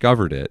you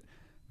discovered it,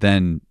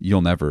 then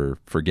you'll never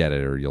forget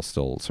it, or you'll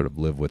still sort of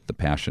live with the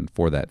passion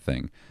for that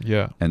thing.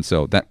 Yeah. And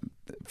so that,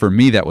 for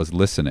me, that was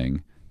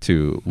listening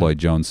to Lloyd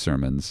Jones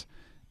sermons.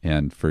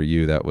 And for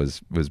you, that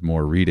was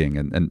more reading.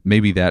 And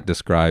maybe that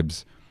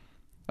describes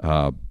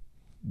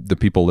the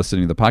people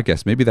listening to the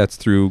podcast. Maybe that's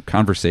through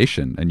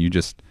conversation, and you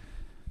just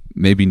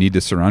maybe need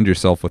to surround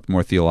yourself with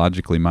more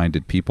theologically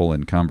minded people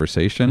in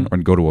conversation, or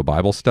go to a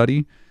Bible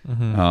study.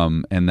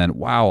 And then,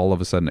 wow, all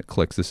of a sudden it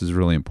clicks. This is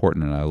really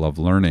important, and I love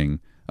learning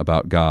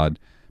about God.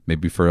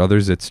 Maybe for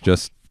others, it's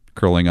just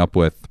curling up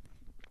with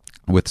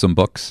some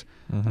books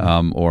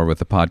or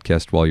with a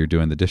podcast while you're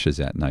doing the dishes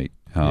at night.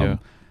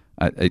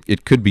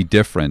 It could be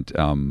different,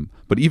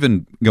 but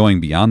even going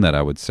beyond that,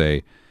 I would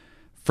say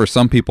for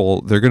some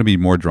people, they're going to be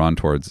more drawn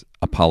towards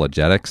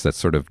apologetics, that's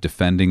sort of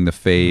defending the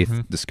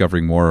faith,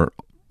 discovering more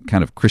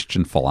kind of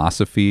Christian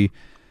philosophy,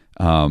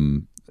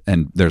 and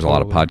there's a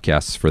lot of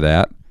podcasts for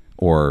that,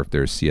 or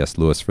there's C.S.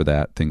 Lewis for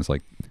that, things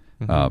like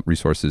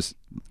resources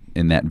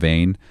in that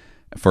vein.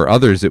 For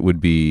others, it would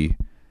be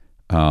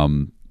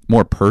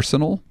more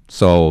personal,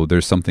 so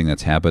there's something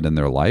that's happened in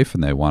their life,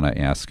 and they want to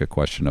ask a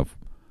question of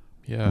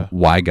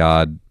why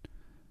God,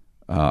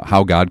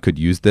 how God could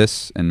use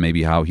this, and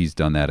maybe how he's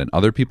done that in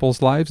other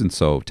people's lives. And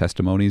so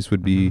testimonies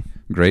would be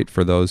great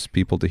for those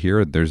people to hear.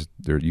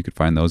 You could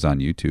find those on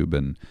YouTube,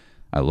 and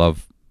I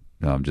love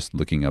just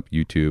looking up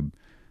YouTube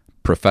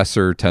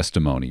professor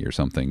testimony or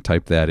something.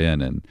 Type that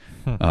in,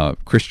 and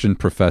Christian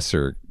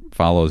professor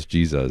follows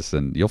Jesus,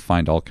 and you'll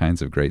find all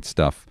kinds of great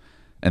stuff.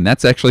 And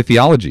that's actually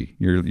theology.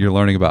 You're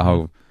learning about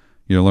how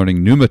you're learning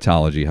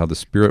pneumatology, how the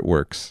Spirit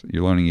works.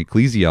 You're learning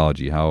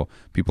ecclesiology, how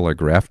people are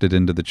grafted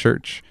into the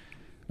church.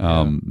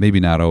 Maybe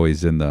not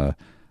always in the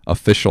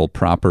official,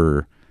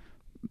 proper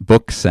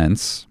book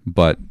sense,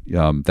 but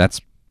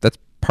that's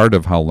part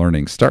of how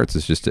learning starts,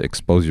 is just to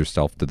expose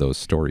yourself to those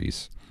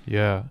stories.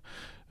 Yeah.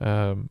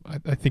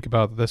 I think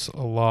about this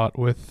a lot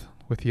with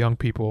young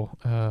people.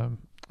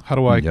 How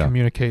do I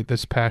communicate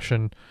this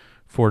passion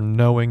for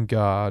knowing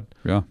God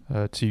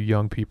to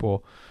young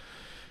people?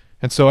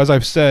 And so, as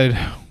I've said,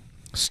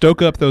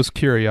 stoke up those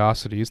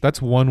curiosities.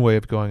 That's one way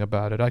of going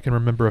about it. I can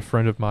remember a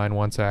friend of mine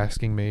once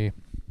asking me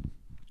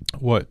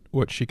what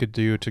she could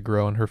do to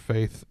grow in her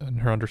faith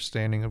and her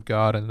understanding of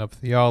God and of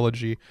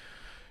theology.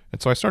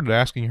 And so I started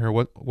asking her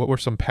what were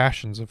some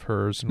passions of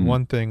hers, and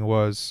one thing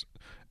was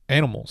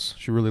animals.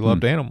 She really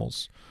loved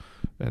animals.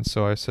 And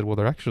so I said, well,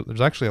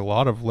 there's actually a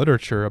lot of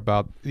literature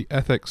about the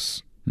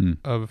ethics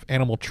of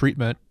animal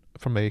treatment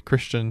from a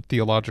Christian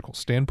theological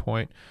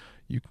standpoint.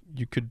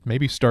 You could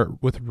maybe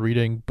start with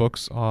reading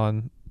books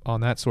on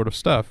that sort of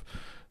stuff.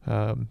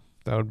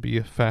 That would be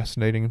a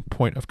fascinating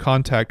point of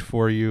contact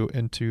for you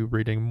into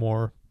reading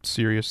more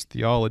serious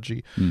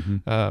theology.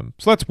 So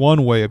that's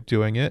one way of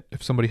doing it.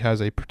 If somebody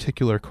has a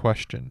particular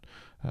question,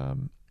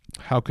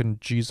 how can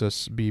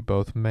Jesus be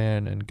both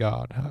man and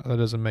God? That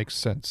doesn't make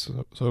sense.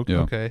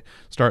 Okay,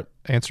 start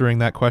answering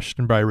that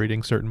question by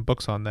reading certain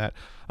books on that.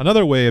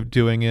 Another way of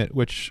doing it,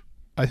 which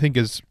I think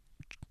is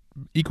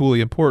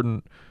equally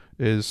important,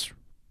 is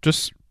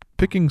just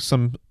picking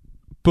some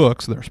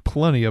books, there's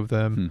plenty of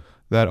them,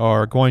 that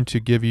are going to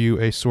give you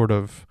a sort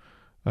of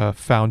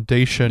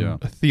foundation,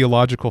 a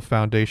theological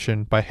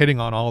foundation, by hitting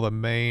on all the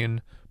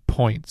main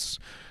points.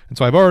 And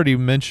so I've already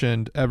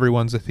mentioned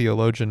Everyone's a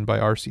Theologian by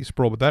R.C.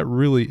 Sproul, but that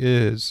really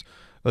is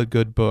a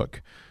good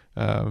book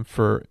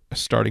for a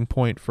starting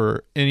point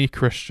for any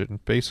Christian.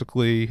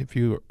 Basically, if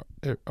you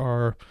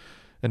are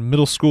in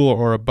middle school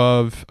or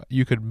above,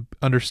 you could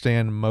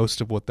understand most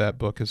of what that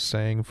book is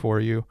saying for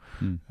you.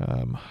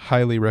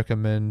 Highly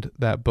recommend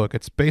that book.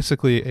 It's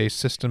basically a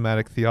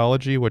systematic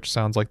theology, which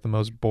sounds like the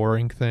most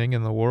boring thing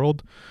in the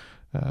world.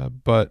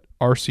 But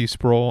R.C.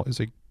 Sproul is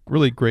a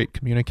really great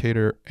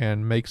communicator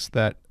and makes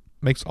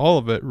all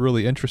of it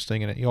really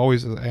interesting. And he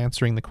always is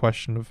answering the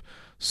question of,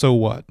 so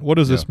what? What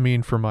does this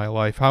mean for my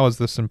life? How is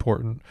this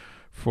important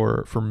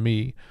for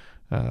me?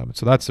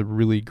 So that's a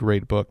really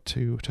great book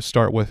to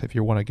start with if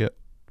you want to get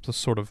the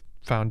sort of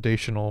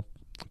foundational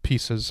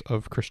pieces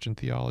of Christian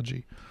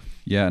theology.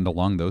 Yeah, and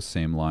along those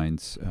same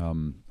lines,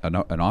 an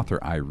author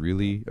I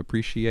really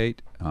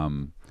appreciate,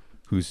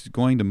 who's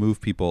going to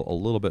move people a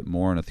little bit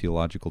more in a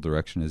theological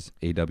direction, is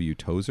A.W.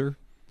 Tozer.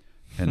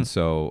 And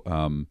so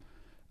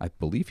I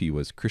believe he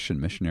was Christian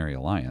Missionary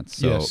Alliance,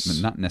 so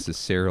not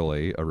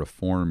necessarily a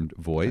Reformed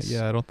voice.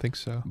 Yeah, I don't think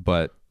so.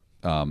 But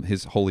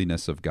his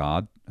Holiness of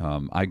God,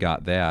 I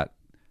got that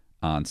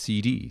on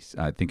CDs.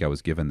 I think I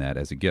was given that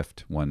as a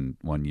gift one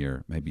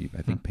year. Maybe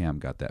I think Pam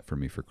got that for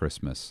me for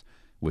Christmas.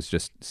 Was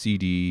just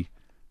CD,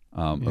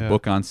 a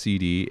book on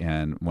CD,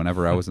 and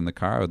whenever I was in the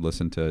car, I would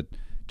listen to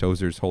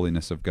Tozer's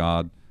Holiness of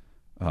God,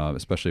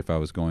 especially if I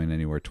was going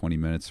anywhere 20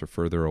 minutes or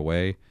further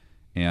away,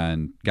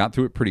 and got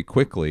through it pretty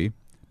quickly.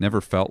 Never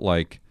felt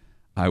like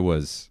I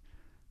was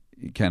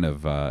kind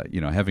of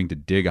having to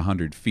dig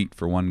 100 feet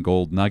for one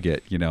gold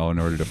nugget, in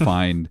order to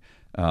find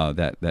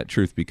that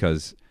truth,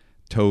 because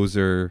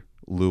Tozer,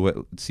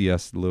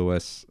 C.S.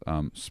 Lewis,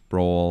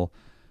 Sproul,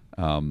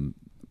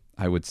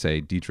 I would say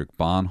Dietrich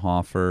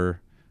Bonhoeffer,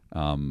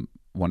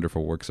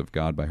 Wonderful Works of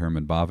God by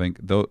Herman Bavinck.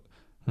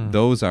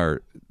 Those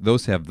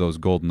have those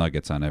gold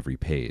nuggets on every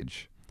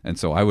page, and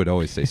so I would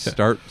always say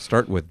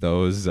start with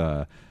those.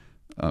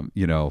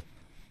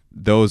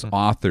 Those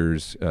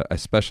authors,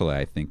 especially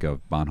I think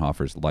of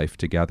Bonhoeffer's Life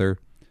Together.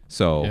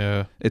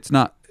 So it's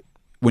not,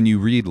 when you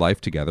read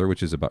Life Together,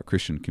 which is about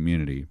Christian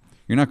community,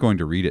 you're not going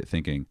to read it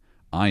thinking,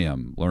 I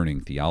am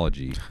learning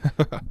theology,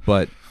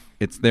 but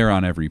it's there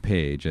on every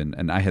page.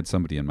 And I had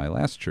somebody in my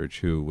last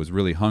church who was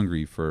really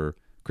hungry for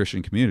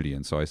Christian community.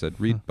 And so I said,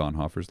 read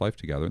Bonhoeffer's Life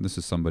Together. And this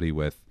is somebody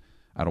with,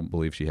 I don't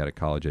believe she had a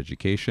college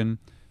education.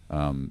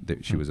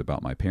 She was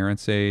about my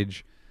parents'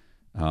 age.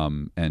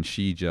 And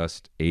she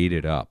just ate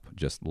it up,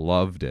 just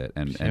loved it.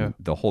 And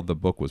the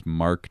book was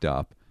marked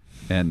up.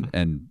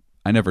 And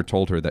I never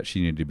told her that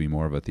she needed to be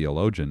more of a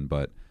theologian,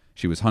 but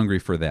she was hungry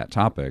for that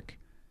topic.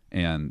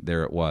 And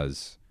there it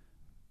was,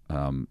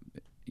 in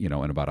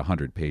about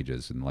 100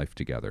 pages in Life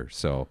Together.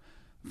 So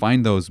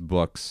find those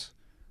books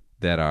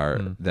that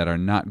are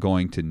not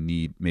going to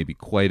need maybe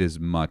quite as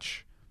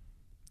much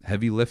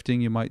heavy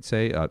lifting, you might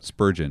say.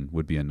 Spurgeon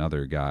would be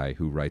another guy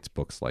who writes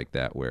books like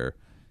that, where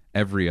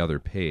every other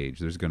page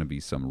there's going to be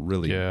some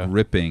really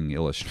gripping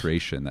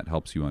illustration that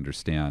helps you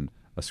understand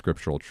a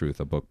scriptural truth.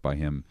 A book by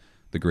him,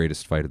 The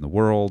Greatest Fight in the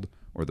World,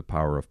 or The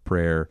Power of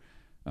Prayer.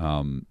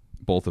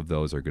 Both of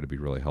those are going to be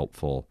really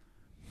helpful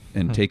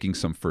in taking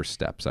some first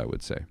steps, I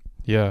would say.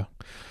 Yeah.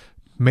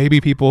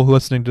 Maybe people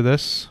listening to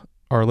this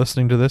are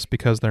listening to this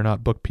because they're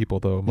not book people,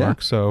 though, Mark.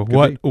 Yeah, so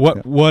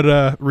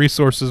what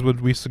resources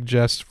would we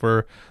suggest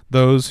for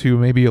those who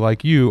maybe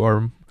like you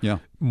are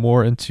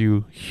more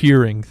into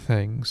hearing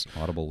things?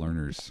 Audible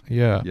learners.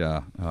 Yeah.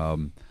 Yeah.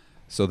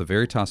 So the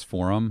Veritas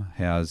Forum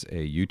has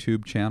a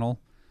YouTube channel,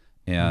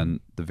 and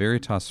the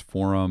Veritas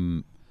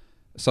Forum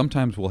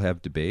sometimes will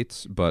have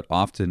debates, but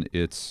often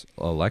it's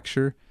a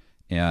lecture,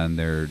 and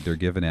they're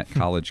given at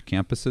college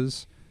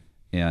campuses,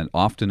 and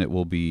often it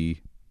will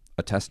be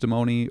a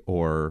testimony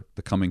or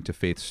the coming to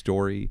faith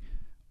story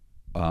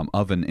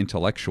of an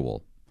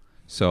intellectual.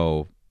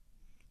 So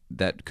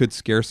that could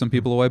scare some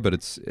people away, but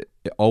it's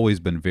always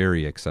been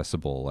very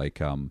accessible. Like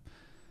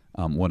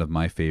one of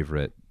my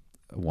favorite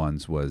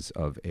ones was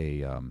of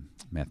a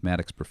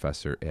mathematics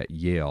professor at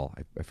Yale.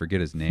 I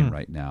forget his name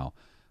right now,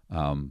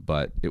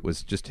 but it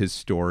was just his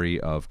story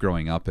of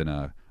growing up in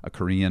a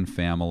Korean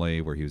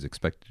family where he was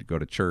expected to go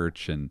to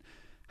church, and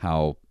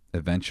how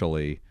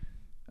eventually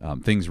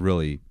things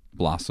really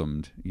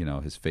blossomed.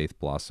 His faith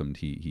blossomed.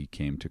 He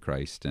came to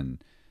Christ,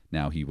 and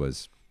now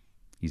he's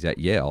at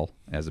Yale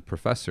as a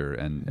professor,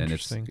 and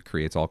it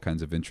creates all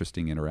kinds of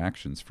interesting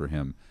interactions for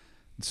him.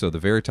 So the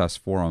Veritas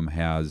Forum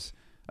has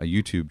a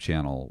YouTube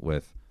channel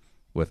with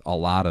a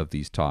lot of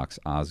these talks.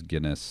 Os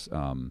Guinness,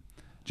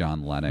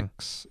 John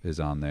Lennox is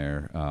on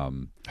there.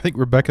 I think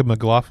Rebecca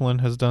McLaughlin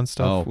has done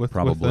stuff with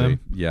them.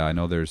 Yeah, I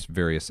know there's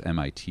various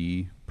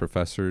MIT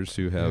professors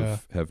who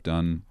have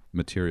done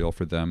material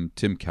for them.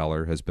 Tim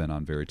Keller has been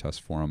on Veritas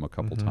Forum a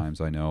couple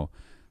times, I know,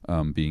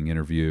 being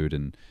interviewed.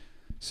 And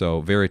so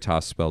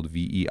Veritas, spelled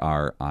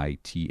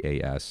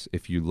Veritas.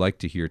 If you like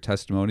to hear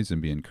testimonies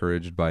and be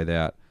encouraged by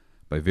that,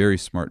 by very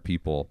smart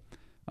people,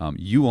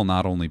 you will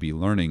not only be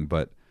learning,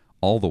 but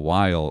all the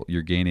while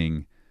you're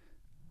gaining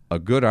a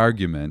good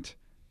argument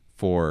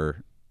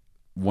for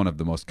one of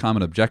the most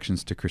common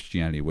objections to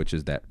Christianity, which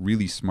is that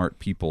really smart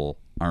people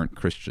aren't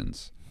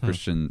Christians.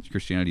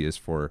 Christianity is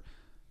for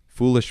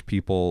foolish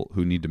people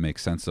who need to make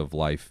sense of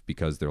life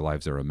because their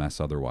lives are a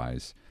mess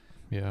otherwise.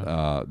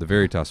 The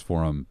Veritas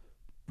Forum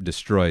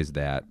destroys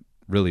that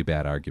really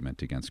bad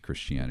argument against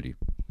Christianity.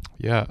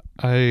 Yeah,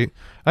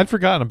 I'd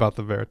forgotten about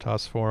the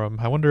Veritas Forum.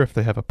 I wonder if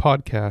they have a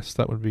podcast.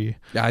 That would be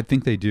I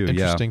think they do.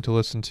 Interesting to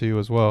listen to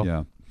as well.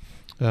 Yeah.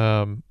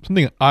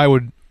 Something I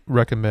would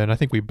recommend, I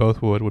think we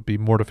both would be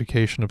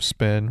Mortification of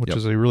Spin, which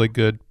is a really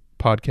good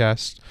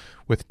podcast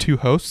with two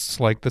hosts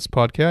like this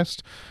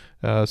podcast.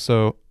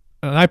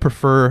 And I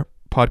prefer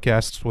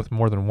podcasts with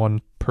more than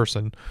one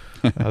person.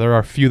 There are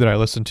a few that I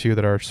listen to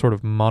that are sort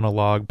of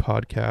monologue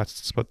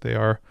podcasts, but they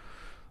are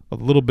a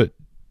little bit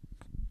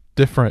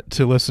different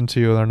to listen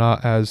to. They're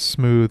not as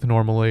smooth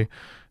normally.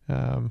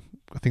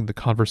 I think the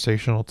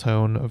conversational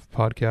tone of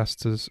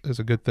podcasts is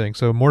a good thing.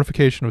 So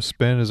Mortification of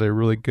Spin is a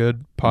really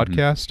good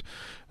podcast.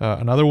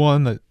 Another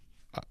one that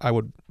I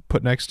would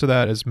put next to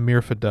that is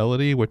Mere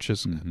Fidelity, which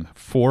is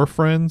 4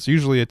 friends.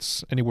 Usually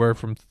it's anywhere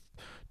from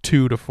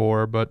 2 to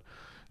 4, but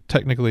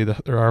technically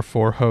there are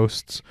 4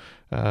 hosts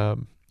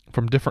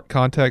from different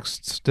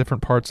contexts,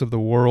 different parts of the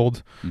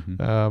world.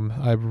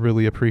 I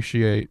really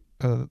appreciate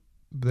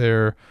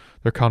their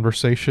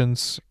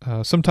conversations.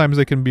 Sometimes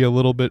they can be a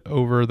little bit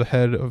over the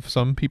head of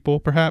some people,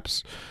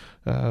 perhaps,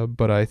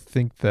 but I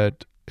think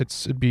that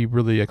it'd be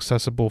really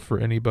accessible for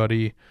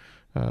anybody.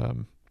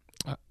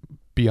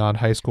 beyond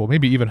high school.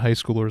 Maybe even high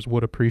schoolers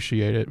would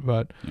appreciate it,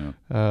 but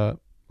a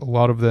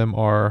lot of them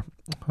are,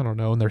 I don't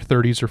know, in their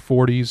 30s or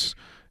 40s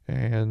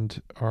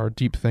and are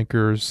deep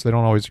thinkers. They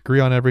don't always agree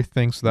on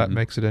everything, so that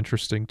makes it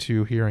interesting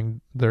too,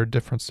 hearing their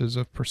differences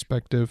of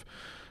perspective.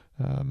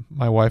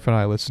 My wife and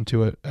I listen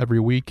to it every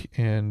week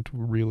and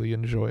really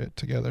enjoy it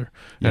together.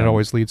 And it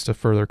always leads to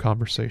further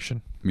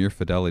conversation. Mere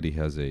Fidelity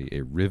has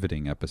a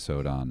riveting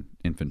episode on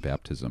infant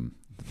baptism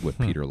with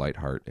Peter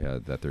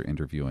Leithart that they're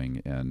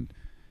interviewing. And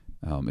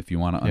if you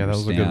want to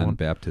understand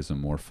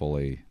baptism more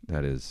fully,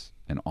 that is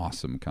an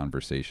awesome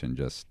conversation.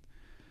 Just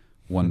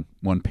one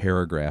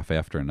paragraph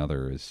after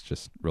another is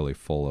just really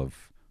full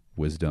of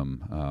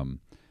wisdom.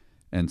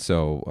 And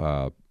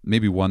so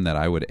maybe one that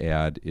I would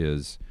add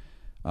is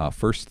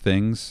First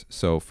Things.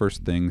 So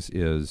First Things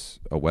is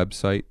a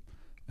website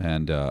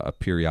and a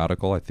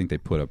periodical. I think they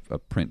put a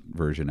print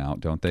version out,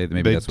 don't they?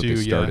 Maybe that's what they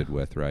started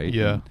with, right?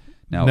 Yeah.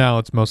 And now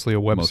it's mostly a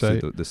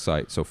website. Mostly the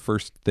site. So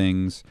First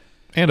Things.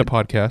 And a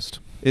podcast.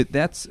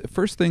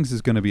 First Things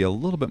is going to be a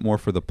little bit more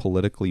for the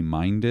politically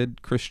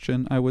minded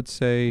Christian, I would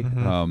say.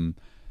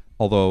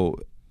 Although,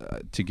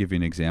 to give you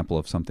an example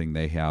of something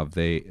they have,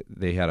 they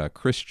had a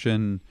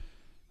Christian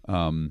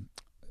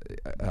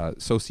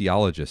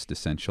sociologist,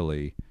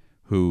 essentially,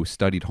 who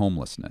studied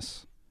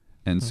homelessness.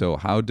 And so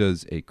how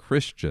does a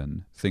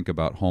Christian think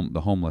about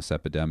the homeless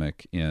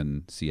epidemic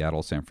in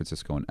Seattle, San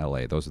Francisco, and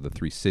LA? Those are the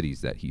 3 cities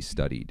that he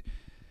studied.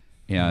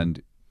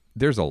 And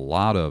there's a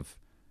lot of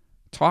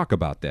talk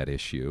about that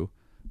issue,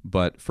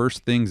 but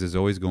First Things is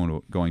always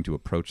going to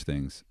approach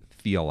things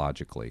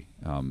theologically.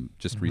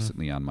 Just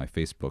recently on my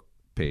Facebook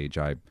page,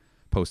 I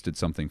posted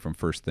something from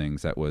First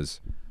Things that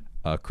was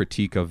a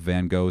critique of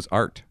Van Gogh's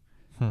art.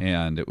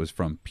 And it was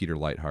from Peter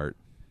Leithart,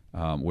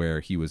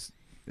 where he was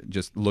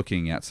just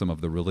looking at some of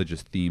the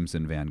religious themes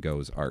in Van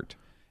Gogh's art.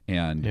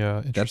 And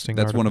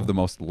that's one of the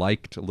most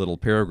liked little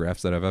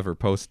paragraphs that I've ever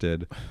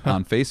posted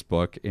on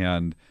Facebook.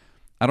 And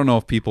I don't know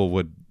if people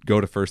would go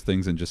to First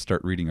Things and just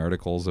start reading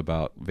articles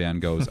about Van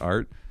Gogh's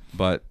art,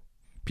 but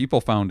people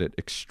found it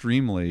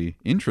extremely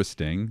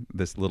interesting,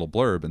 this little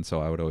blurb. And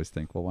so I would always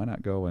think, well, why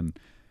not go and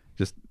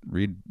just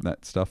read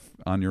that stuff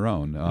on your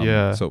own?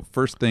 So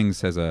First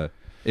Things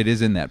it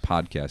is in that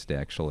podcast,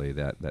 actually,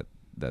 that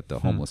the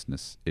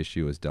homelessness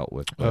issue is dealt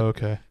with.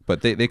 But,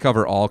 But they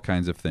cover all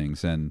kinds of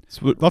things. And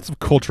so lots of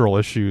cultural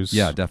issues.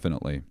 Yeah,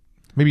 definitely.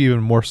 Maybe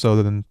even more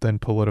so than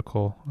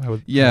political, I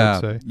would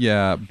say.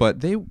 Yeah,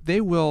 but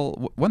they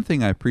will. One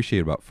thing I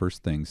appreciate about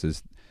First Things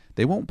is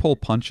they won't pull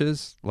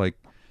punches. Like,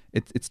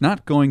 it's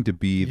not going to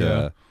be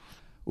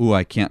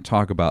I can't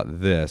talk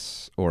about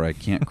this, or I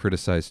can't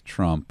criticize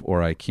Trump,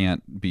 or I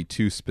can't be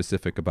too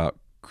specific about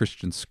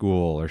Christian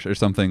school or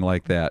something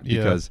like that,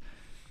 because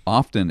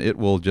often it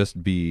will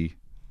just be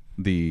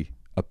the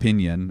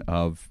opinion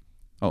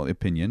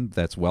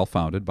that's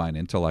well-founded by an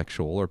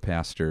intellectual or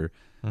pastor,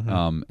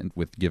 and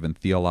with given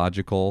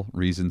theological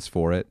reasons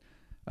for it.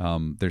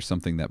 There's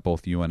something that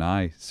both you and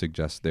I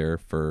suggest there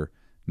for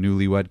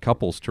newlywed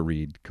couples to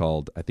read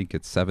called, I think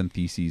it's 7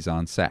 Theses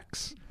on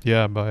Sex.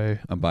 Yeah, by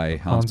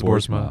Hans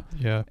Boersma.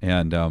 Yeah.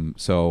 And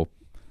so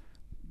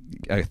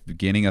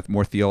gaining a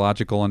more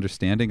theological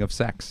understanding of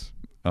sex,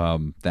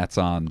 that's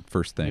on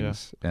First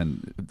Things.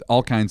 And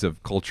all kinds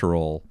of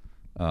cultural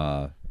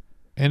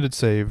and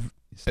it's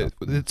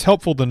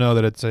helpful to know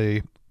that it's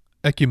a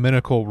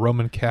ecumenical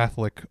Roman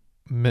Catholic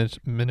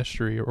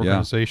ministry or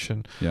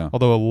organization.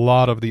 Although a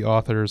lot of the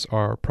authors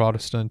are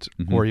Protestant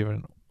or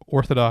even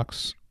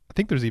Orthodox. I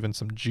think there's even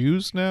some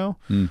Jews now,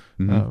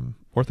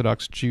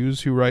 Orthodox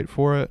Jews who write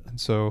for it. And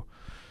so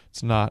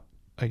it's not,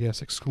 I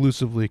guess,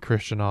 exclusively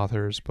Christian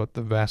authors, but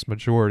the vast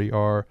majority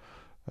are.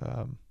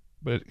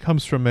 But it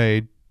comes from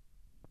I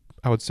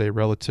would say,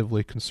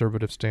 relatively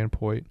conservative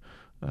standpoint.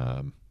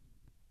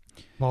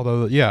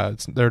 Although,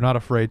 they're not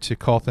afraid to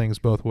call things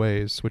both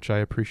ways, which I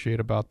appreciate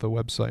about the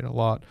website a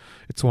lot.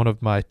 It's one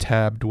of my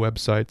tabbed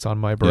websites on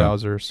my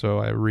browser, so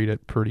I read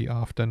it pretty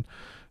often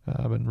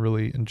and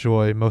really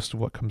enjoy most of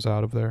what comes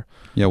out of there.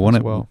 Yeah,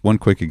 one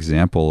quick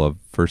example of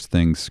First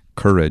Things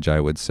courage, I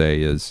would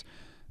say, is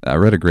I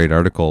read a great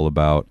article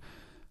about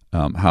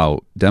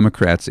how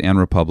Democrats and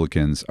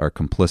Republicans are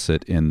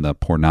complicit in the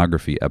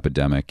pornography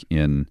epidemic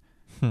in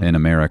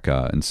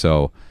America. And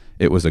so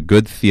it was a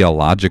good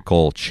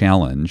theological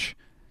challenge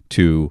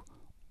to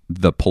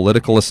the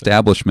political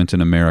establishment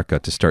in America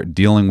to start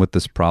dealing with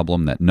this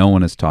problem that no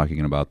one is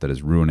talking about, that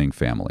is ruining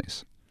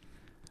families.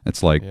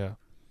 It's like,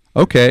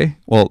 okay,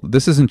 well,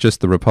 this isn't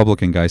just the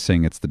Republican guy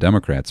saying it's the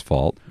Democrats'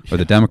 fault, or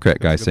the Democrat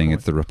guy saying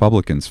it's the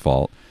Republicans'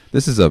 fault.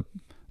 This is a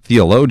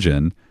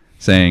theologian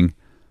saying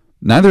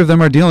neither of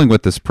them are dealing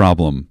with this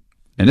problem,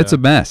 and it's a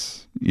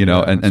mess,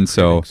 and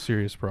so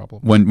serious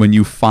problem. When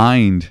you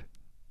find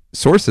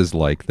sources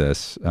like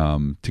this,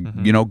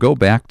 to go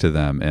back to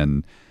them,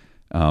 and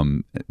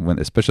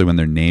especially when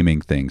they're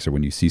naming things, or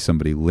when you see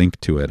somebody link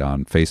to it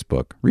on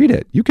Facebook, read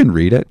it. You can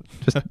read it.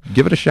 Just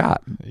give it a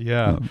shot.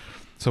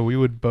 So we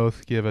would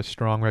both give a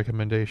strong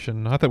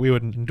recommendation. Not that we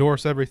would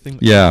endorse everything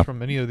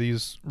from any of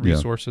these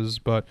resources,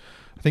 but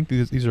I think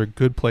these are a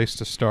good place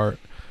to start.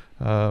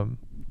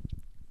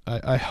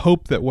 I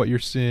hope that what you're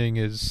seeing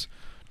is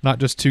not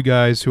just two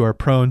guys who are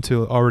prone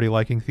to already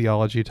liking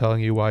theology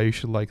telling you why you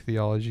should like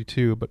theology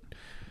too, but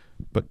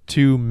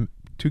two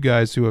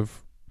guys who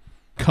have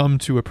come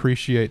to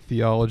appreciate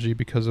theology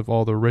because of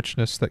all the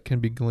richness that can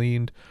be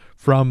gleaned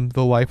from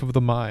the life of the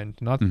mind.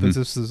 Not that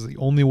this is the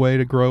only way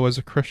to grow as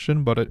a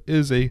Christian, but it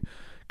is a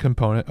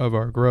component of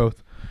our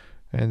growth.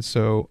 And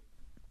so,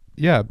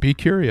 yeah, be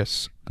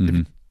curious.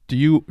 Do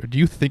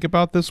you think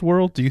about this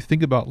world? Do you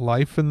think about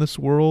life in this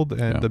world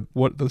and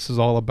what this is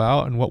all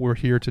about and what we're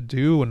here to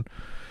do and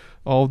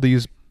all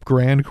these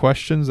grand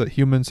questions that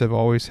humans have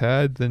always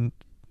had? Then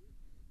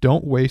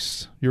don't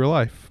waste your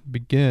life.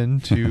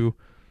 Begin to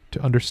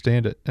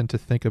understand it and to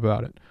think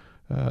about it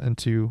and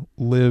to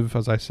live,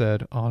 as I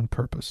said, on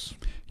purpose.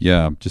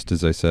 Yeah, just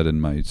as I said in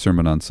my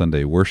sermon on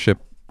Sunday, worship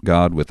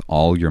God with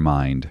all your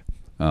mind.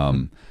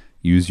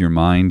 Use your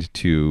mind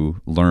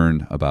to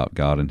learn about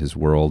God and His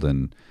world,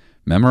 and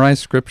memorize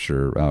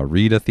Scripture.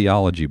 Read a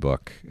theology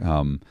book,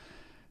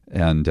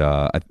 and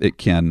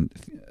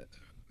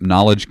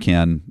knowledge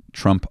can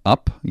trump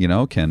up.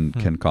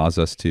 Can cause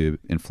us to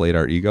inflate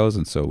our egos,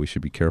 and so we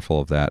should be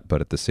careful of that.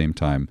 But at the same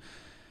time,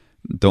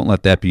 don't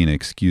let that be an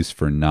excuse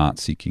for not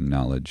seeking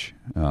knowledge.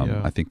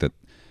 I think that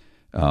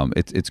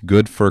it's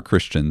good for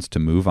Christians to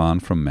move on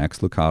from Max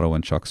Lucado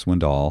and Chuck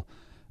Swindoll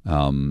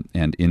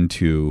and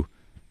into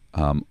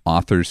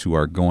authors who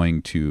are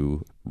going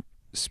to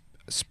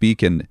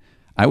speak in,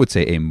 I would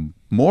say, a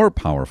more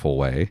powerful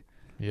way,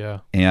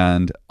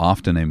 and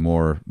often a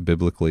more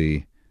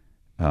biblically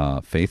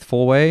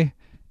faithful way,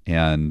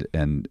 and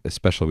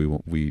especially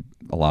we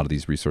a lot of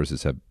these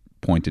resources have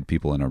pointed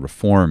people in a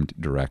reformed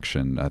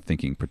direction,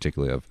 thinking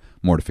particularly of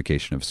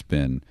Mortification of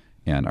Spin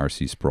and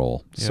R.C.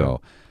 Sproul. So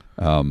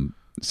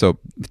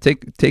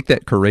take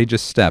that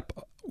courageous step.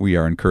 We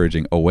are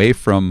encouraging away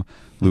from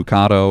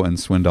Lucado and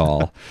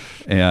Swindoll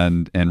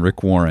and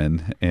Rick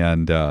Warren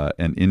and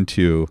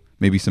into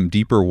maybe some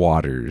deeper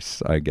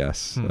waters, I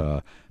guess.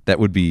 That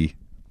would be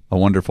a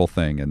wonderful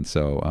thing. And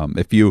so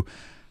if you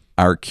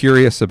are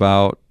curious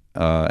about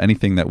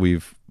anything that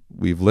we've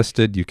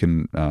listed, you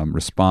can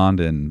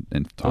respond on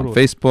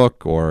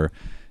Facebook or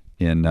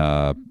in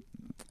the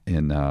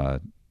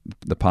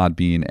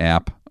Podbean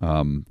app,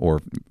 or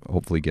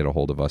hopefully get a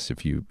hold of us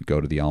if you go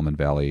to the Almond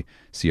Valley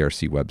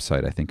CRC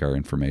website. I think our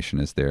information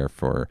is there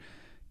for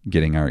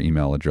getting our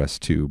email address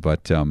too.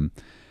 But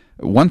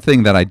one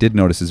thing that I did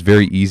notice is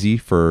very easy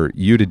for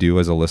you to do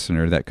as a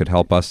listener that could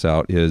help us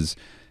out is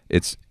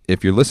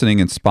if you're listening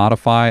in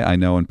Spotify, I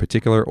know in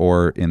particular,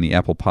 or in the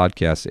Apple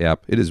Podcasts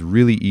app, it is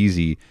really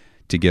easy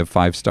to give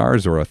 5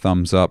 stars or a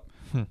thumbs up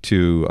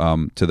to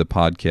the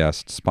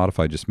podcast.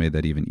 Spotify just made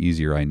that even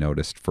easier, I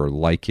noticed, for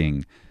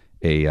liking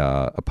a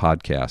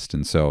podcast.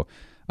 And so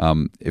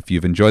if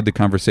you've enjoyed the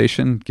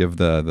conversation, give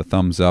the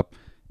thumbs up,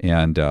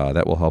 and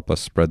that will help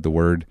us spread the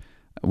word.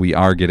 We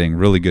are getting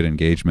really good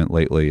engagement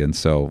lately, and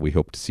so we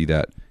hope to see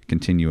that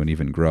continue and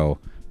even grow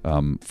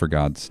for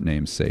God's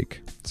name's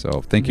sake.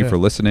 So thank you for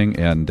listening,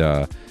 and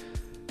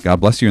God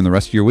bless you in the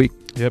rest of your week.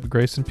 Yep,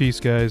 grace and peace,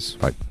 guys.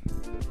 Bye.